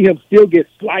 and to see him still get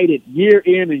slighted year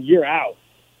in and year out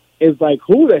is like,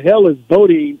 who the hell is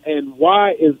voting, and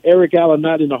why is Eric Allen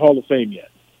not in the Hall of Fame yet?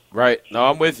 Right. No,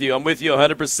 I'm with you.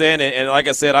 100%. And like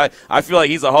I said, I feel like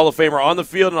he's a Hall of Famer on the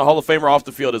field and a Hall of Famer off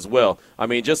the field as well. I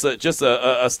mean, just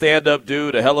a stand-up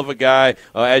dude, a hell of a guy.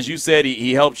 As you said,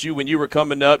 he helped you when you were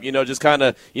coming up, just kind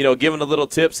of, giving a little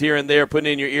tips here and there,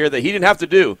 putting in your ear that he didn't have to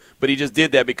do, but he just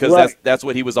did that because that's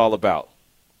what he was all about.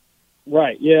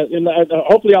 Right, yeah. And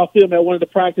hopefully I'll see him at one of the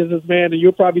practices, man, and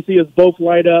you'll probably see us both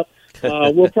light up.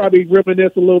 We'll probably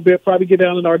reminisce a little bit, probably get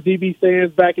down in our DB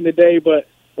stands back in the day, but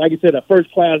like you said, a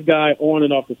first-class guy on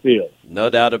and off the field. No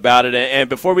doubt about it. And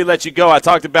before we let you go, I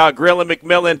talked about Grillin'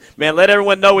 McMillan. Man, let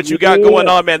everyone know what you got going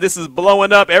on, man. This is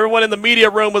blowing up. Everyone in the media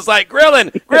room was like,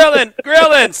 Grillin', Grillin',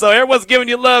 Grillin'. So everyone's giving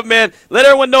you love, man. Let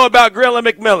everyone know about Grillin'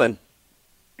 McMillan.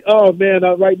 Oh, man,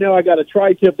 right now I got a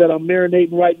tri-tip that I'm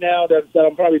marinating right now that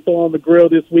I'm probably throwing on the grill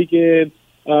this weekend.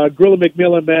 Grillin'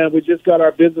 McMillan, man, we just got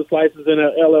our business license in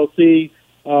an LLC.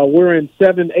 We're in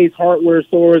 7 Ace Hardware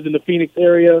stores in the Phoenix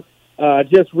area.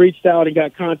 Just reached out and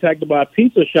got contacted by a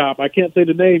pizza shop. I can't say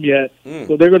the name yet.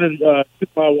 So they're going to put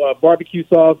my barbecue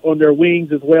sauce on their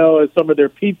wings as well as some of their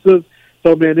pizzas.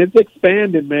 So, man, it's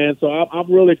expanding, man. So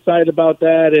I'm really excited about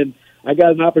that. And I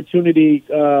got an opportunity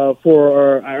I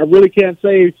really can't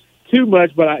say too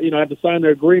much, but I have to sign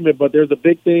their agreement. But there's a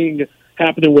big thing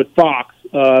happening with Fox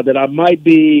that I might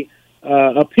be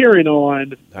appearing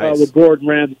on with Gordon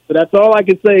Ramsay. So that's all I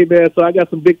can say, man. So I got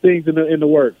some big things in the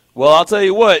works. Well, I'll tell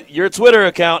you what, your Twitter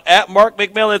account,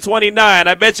 @MarkMcMillan29,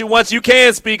 I bet you once you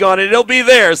can speak on it, it'll be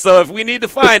there. So if we need to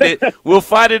find it, we'll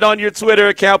find it on your Twitter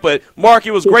account. But, Mark,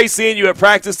 it was great seeing you at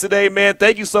practice today, man.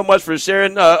 Thank you so much for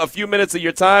sharing a few minutes of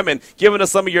your time and giving us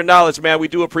some of your knowledge, man. We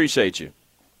do appreciate you.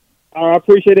 I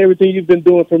appreciate everything you've been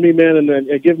doing for me, man,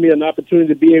 and giving me an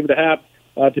opportunity to be able to have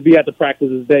to be at the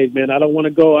practices days, man. I don't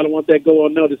want that go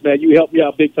unnoticed, man. You helped me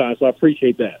out big time, so I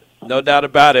appreciate that. No doubt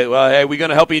about it. Well, hey, we're going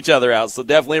to help each other out, so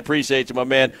definitely appreciate you, my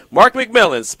man. Mark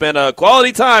McMillan spent a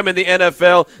quality time in the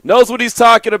NFL, knows what he's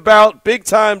talking about,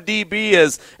 big-time DB,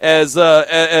 as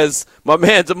my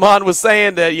man Damon was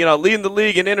saying, that, leading the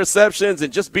league in interceptions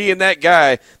and just being that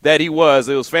guy that he was.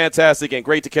 It was fantastic and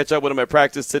great to catch up with him at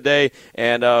practice today,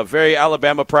 and very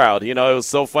Alabama proud. It was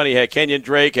so funny. He had Kenyon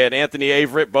Drake, had Anthony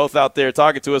Averett, both out there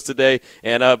talking to us today,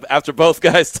 and after both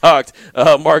guys talked,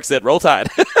 Mark said, "Roll Tide."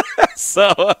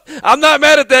 So I'm not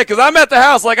mad at that because I'm at the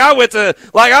house like I went to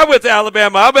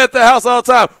Alabama. I'm at the house all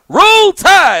the time. Roll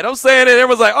Tide. I'm saying it.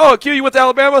 Everyone's like, "Oh, Q, you went to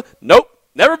Alabama?" Nope.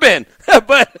 Never been,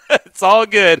 but it's all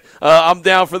good. I'm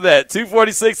down for that.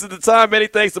 2:46 at the time. Many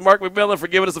thanks to Mark McMillan for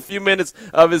giving us a few minutes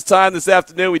of his time this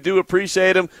afternoon. We do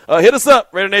appreciate him. Hit us up,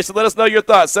 Raider Nation. Let us know your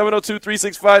thoughts.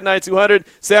 702-365-9200.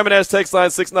 Salmon Ash text line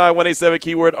 69187,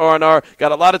 keyword R&R.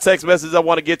 Got a lot of text messages I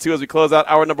want to get to as we close out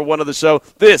hour number 1 of the show.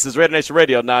 This is Raider Nation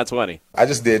Radio 920. I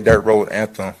just did Dirt Road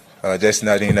Anthem. Jason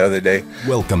Nardine the other day.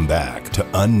 Welcome back to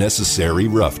Unnecessary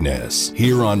Roughness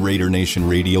here on Raider Nation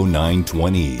Radio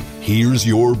 920. Here's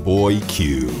your boy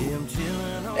Q.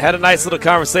 Had a nice little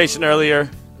conversation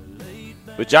earlier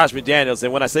with Josh McDaniels,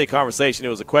 and when I say conversation, it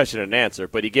was a question and answer,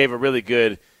 but he gave a really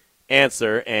good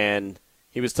answer, and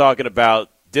he was talking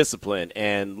about discipline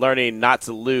and learning not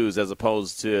to lose as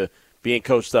opposed to being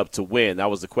coached up to win. That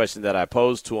was the question that I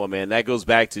posed to him, and that goes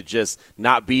back to just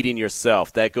not beating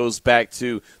yourself. That goes back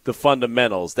to the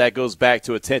fundamentals. That goes back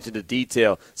to attention to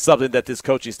detail, something that this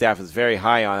coaching staff is very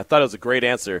high on. I thought it was a great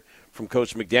answer from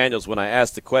Coach McDaniels when I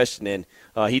asked the question, and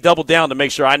he doubled down to make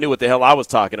sure I knew what the hell I was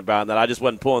talking about, and that I just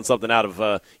wasn't pulling something out of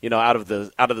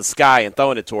the sky and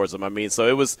throwing it towards him. I mean, so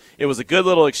it was a good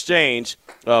little exchange,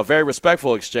 very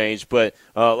respectful exchange, but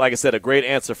like I said, a great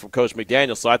answer from Coach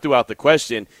McDaniels. So I threw out the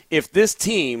question: if this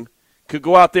team could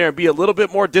go out there and be a little bit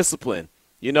more disciplined,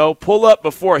 pull up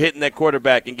before hitting that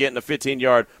quarterback and getting a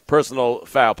 15-yard personal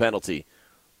foul penalty.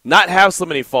 Not have so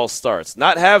many false starts.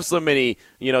 Not have so many,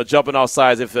 jumping off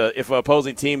sides. If an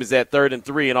opposing team is at 3rd and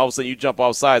 3 and all of a sudden you jump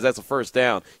off sides, that's a first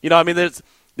down.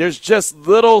 There's just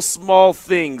little small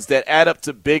things that add up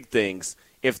to big things.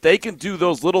 If they can do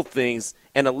those little things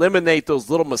and eliminate those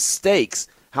little mistakes,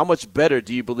 how much better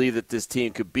do you believe that this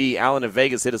team could be? Alan in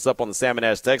Vegas hit us up on the Salmon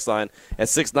Ash text line at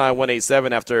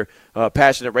 69187 after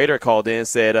Passionate Raider called in and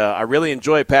said, I really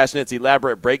enjoy Passionate's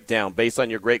elaborate breakdown based on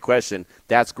your great question.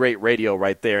 That's great radio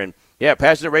right there. And, yeah,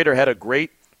 Passionate Raider had a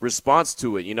great response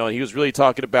to it, and he was really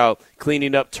talking about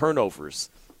cleaning up turnovers,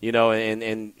 and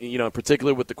in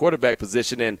particular with the quarterback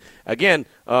position. And, again,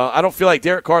 I don't feel like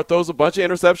Derek Carr throws a bunch of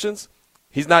interceptions.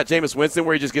 He's not Jameis Winston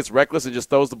where he just gets reckless and just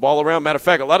throws the ball around. Matter of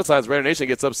fact, a lot of times Raider Nation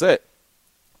gets upset.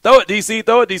 Throw it, DC,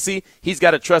 throw it, DC. He's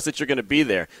got to trust that you're going to be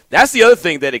there. That's the other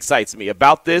thing that excites me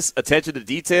about this attention to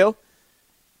detail.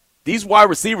 These wide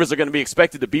receivers are going to be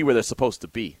expected to be where they're supposed to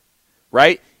be,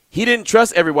 right? He didn't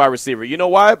trust every wide receiver. You know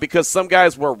why? Because some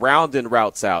guys were rounding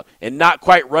routes out and not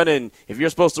quite running. If you're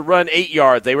supposed to run 8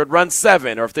 yards, they would run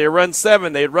 7. Or if they run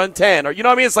 7, they'd run 10. Or, you know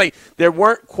what I mean? It's like they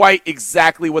weren't quite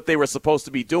exactly what they were supposed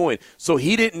to be doing. So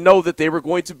he didn't know that they were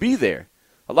going to be there.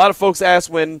 A lot of folks asked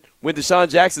when Deshaun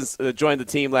Jackson joined the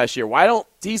team last year, why don't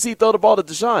DC throw the ball to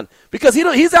Deshaun? Because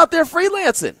he's out there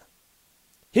freelancing.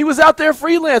 He was out there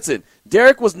freelancing.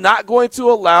 Derek was not going to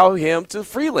allow him to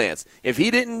freelance. If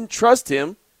he didn't trust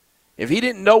him, if he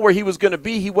didn't know where he was going to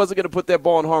be, he wasn't going to put that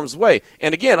ball in harm's way.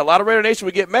 And, again, a lot of Raider Nation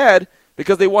would get mad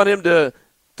because they want him to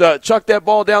chuck that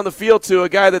ball down the field to a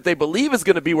guy that they believe is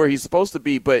going to be where he's supposed to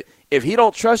be. But if he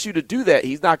don't trust you to do that,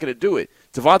 he's not going to do it.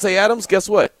 Devontae Adams, guess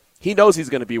what? He knows he's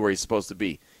going to be where he's supposed to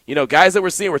be. Guys that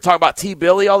we're talking about T.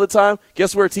 Billy all the time.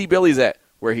 Guess where T. Billy's at?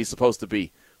 Where he's supposed to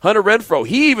be. Hunter Renfrow,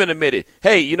 he even admitted,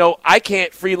 hey, I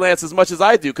can't freelance as much as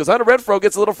I do because Hunter Renfrow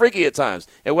gets a little freaky at times.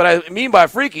 And what I mean by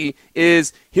freaky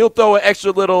is he'll throw an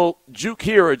extra little juke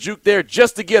here or juke there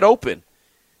just to get open.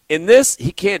 In this,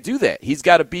 he can't do that. He's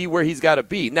got to be where he's got to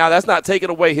be. Now, that's not taking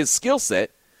away his skill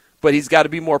set, but he's got to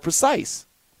be more precise.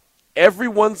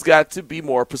 Everyone's got to be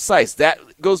more precise. That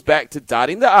goes back to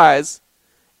dotting the I's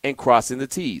and crossing the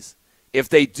T's. If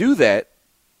they do that,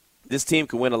 this team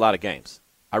can win a lot of games.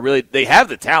 They have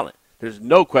the talent. There's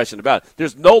no question about it.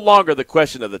 There's no longer the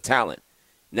question of the talent.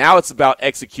 Now it's about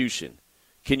execution.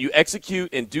 Can you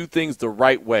execute and do things the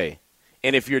right way?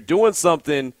 And if you're doing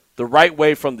something the right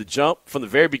way from the jump, from the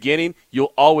very beginning,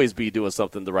 you'll always be doing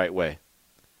something the right way.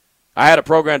 I had a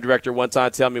program director one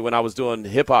time tell me when I was doing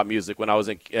hip-hop music when I was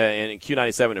in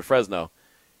Q97 in Fresno,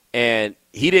 and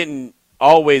he didn't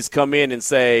always come in and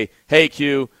say, hey,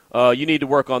 Q, you need to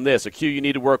work on this, or Q, you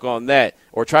need to work on that,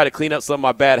 or try to clean up some of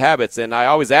my bad habits. And I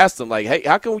always asked him, like, hey,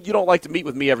 how come you don't like to meet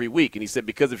with me every week? And he said,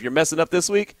 because if you're messing up this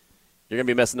week, you're going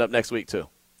to be messing up next week too.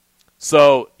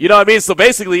 So, you know what I mean? So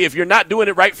basically, if you're not doing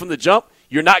it right from the jump,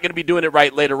 you're not going to be doing it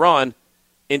right later on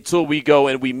until we go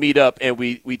and we meet up and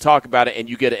we talk about it and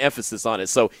you get an emphasis on it.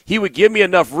 So he would give me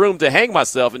enough room to hang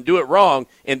myself and do it wrong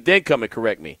and then come and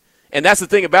correct me. And that's the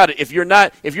thing about it. If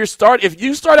you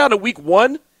start out in week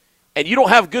 1 and you don't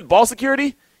have good ball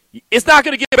security, it's not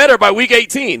going to get better by week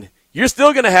 18. You're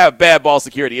still going to have bad ball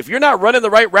security. If you're not running the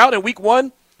right route in week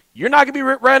 1, you're not going to be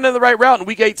running the right route in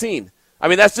week 18. I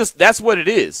mean, that's what it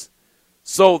is.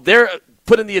 So they're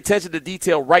putting the attention to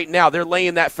detail right now. They're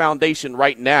laying that foundation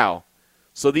right now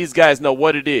so these guys know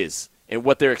what it is and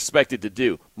what they're expected to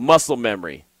do. Muscle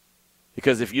memory.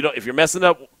 Because if you're messing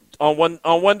up on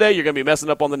one day, you're going to be messing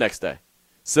up on the next day.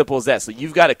 Simple as that. So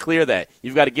you've got to clear that.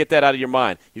 You've got to get that out of your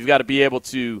mind. You've got to be able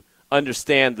to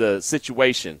understand the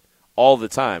situation all the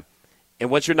time. And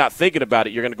once you're not thinking about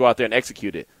it, you're going to go out there and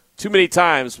execute it. Too many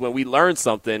times when we learn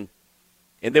something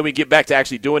and then we get back to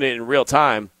actually doing it in real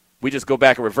time, we just go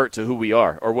back and revert to who we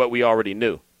are or what we already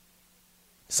knew.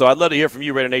 So I'd love to hear from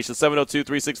you, Raider Nation.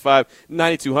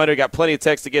 702-365-9200. Got plenty of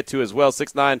text to get to as well.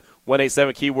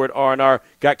 69187 keyword R&R.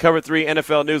 Got Cover 3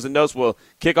 NFL news and notes. We'll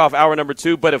kick off hour number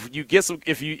 2. But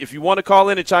if you want to call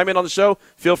in and chime in on the show,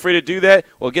 feel free to do that.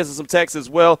 We'll get some text as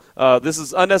well. This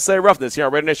is Unnecessary Roughness here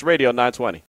on Raider Nation Radio 920.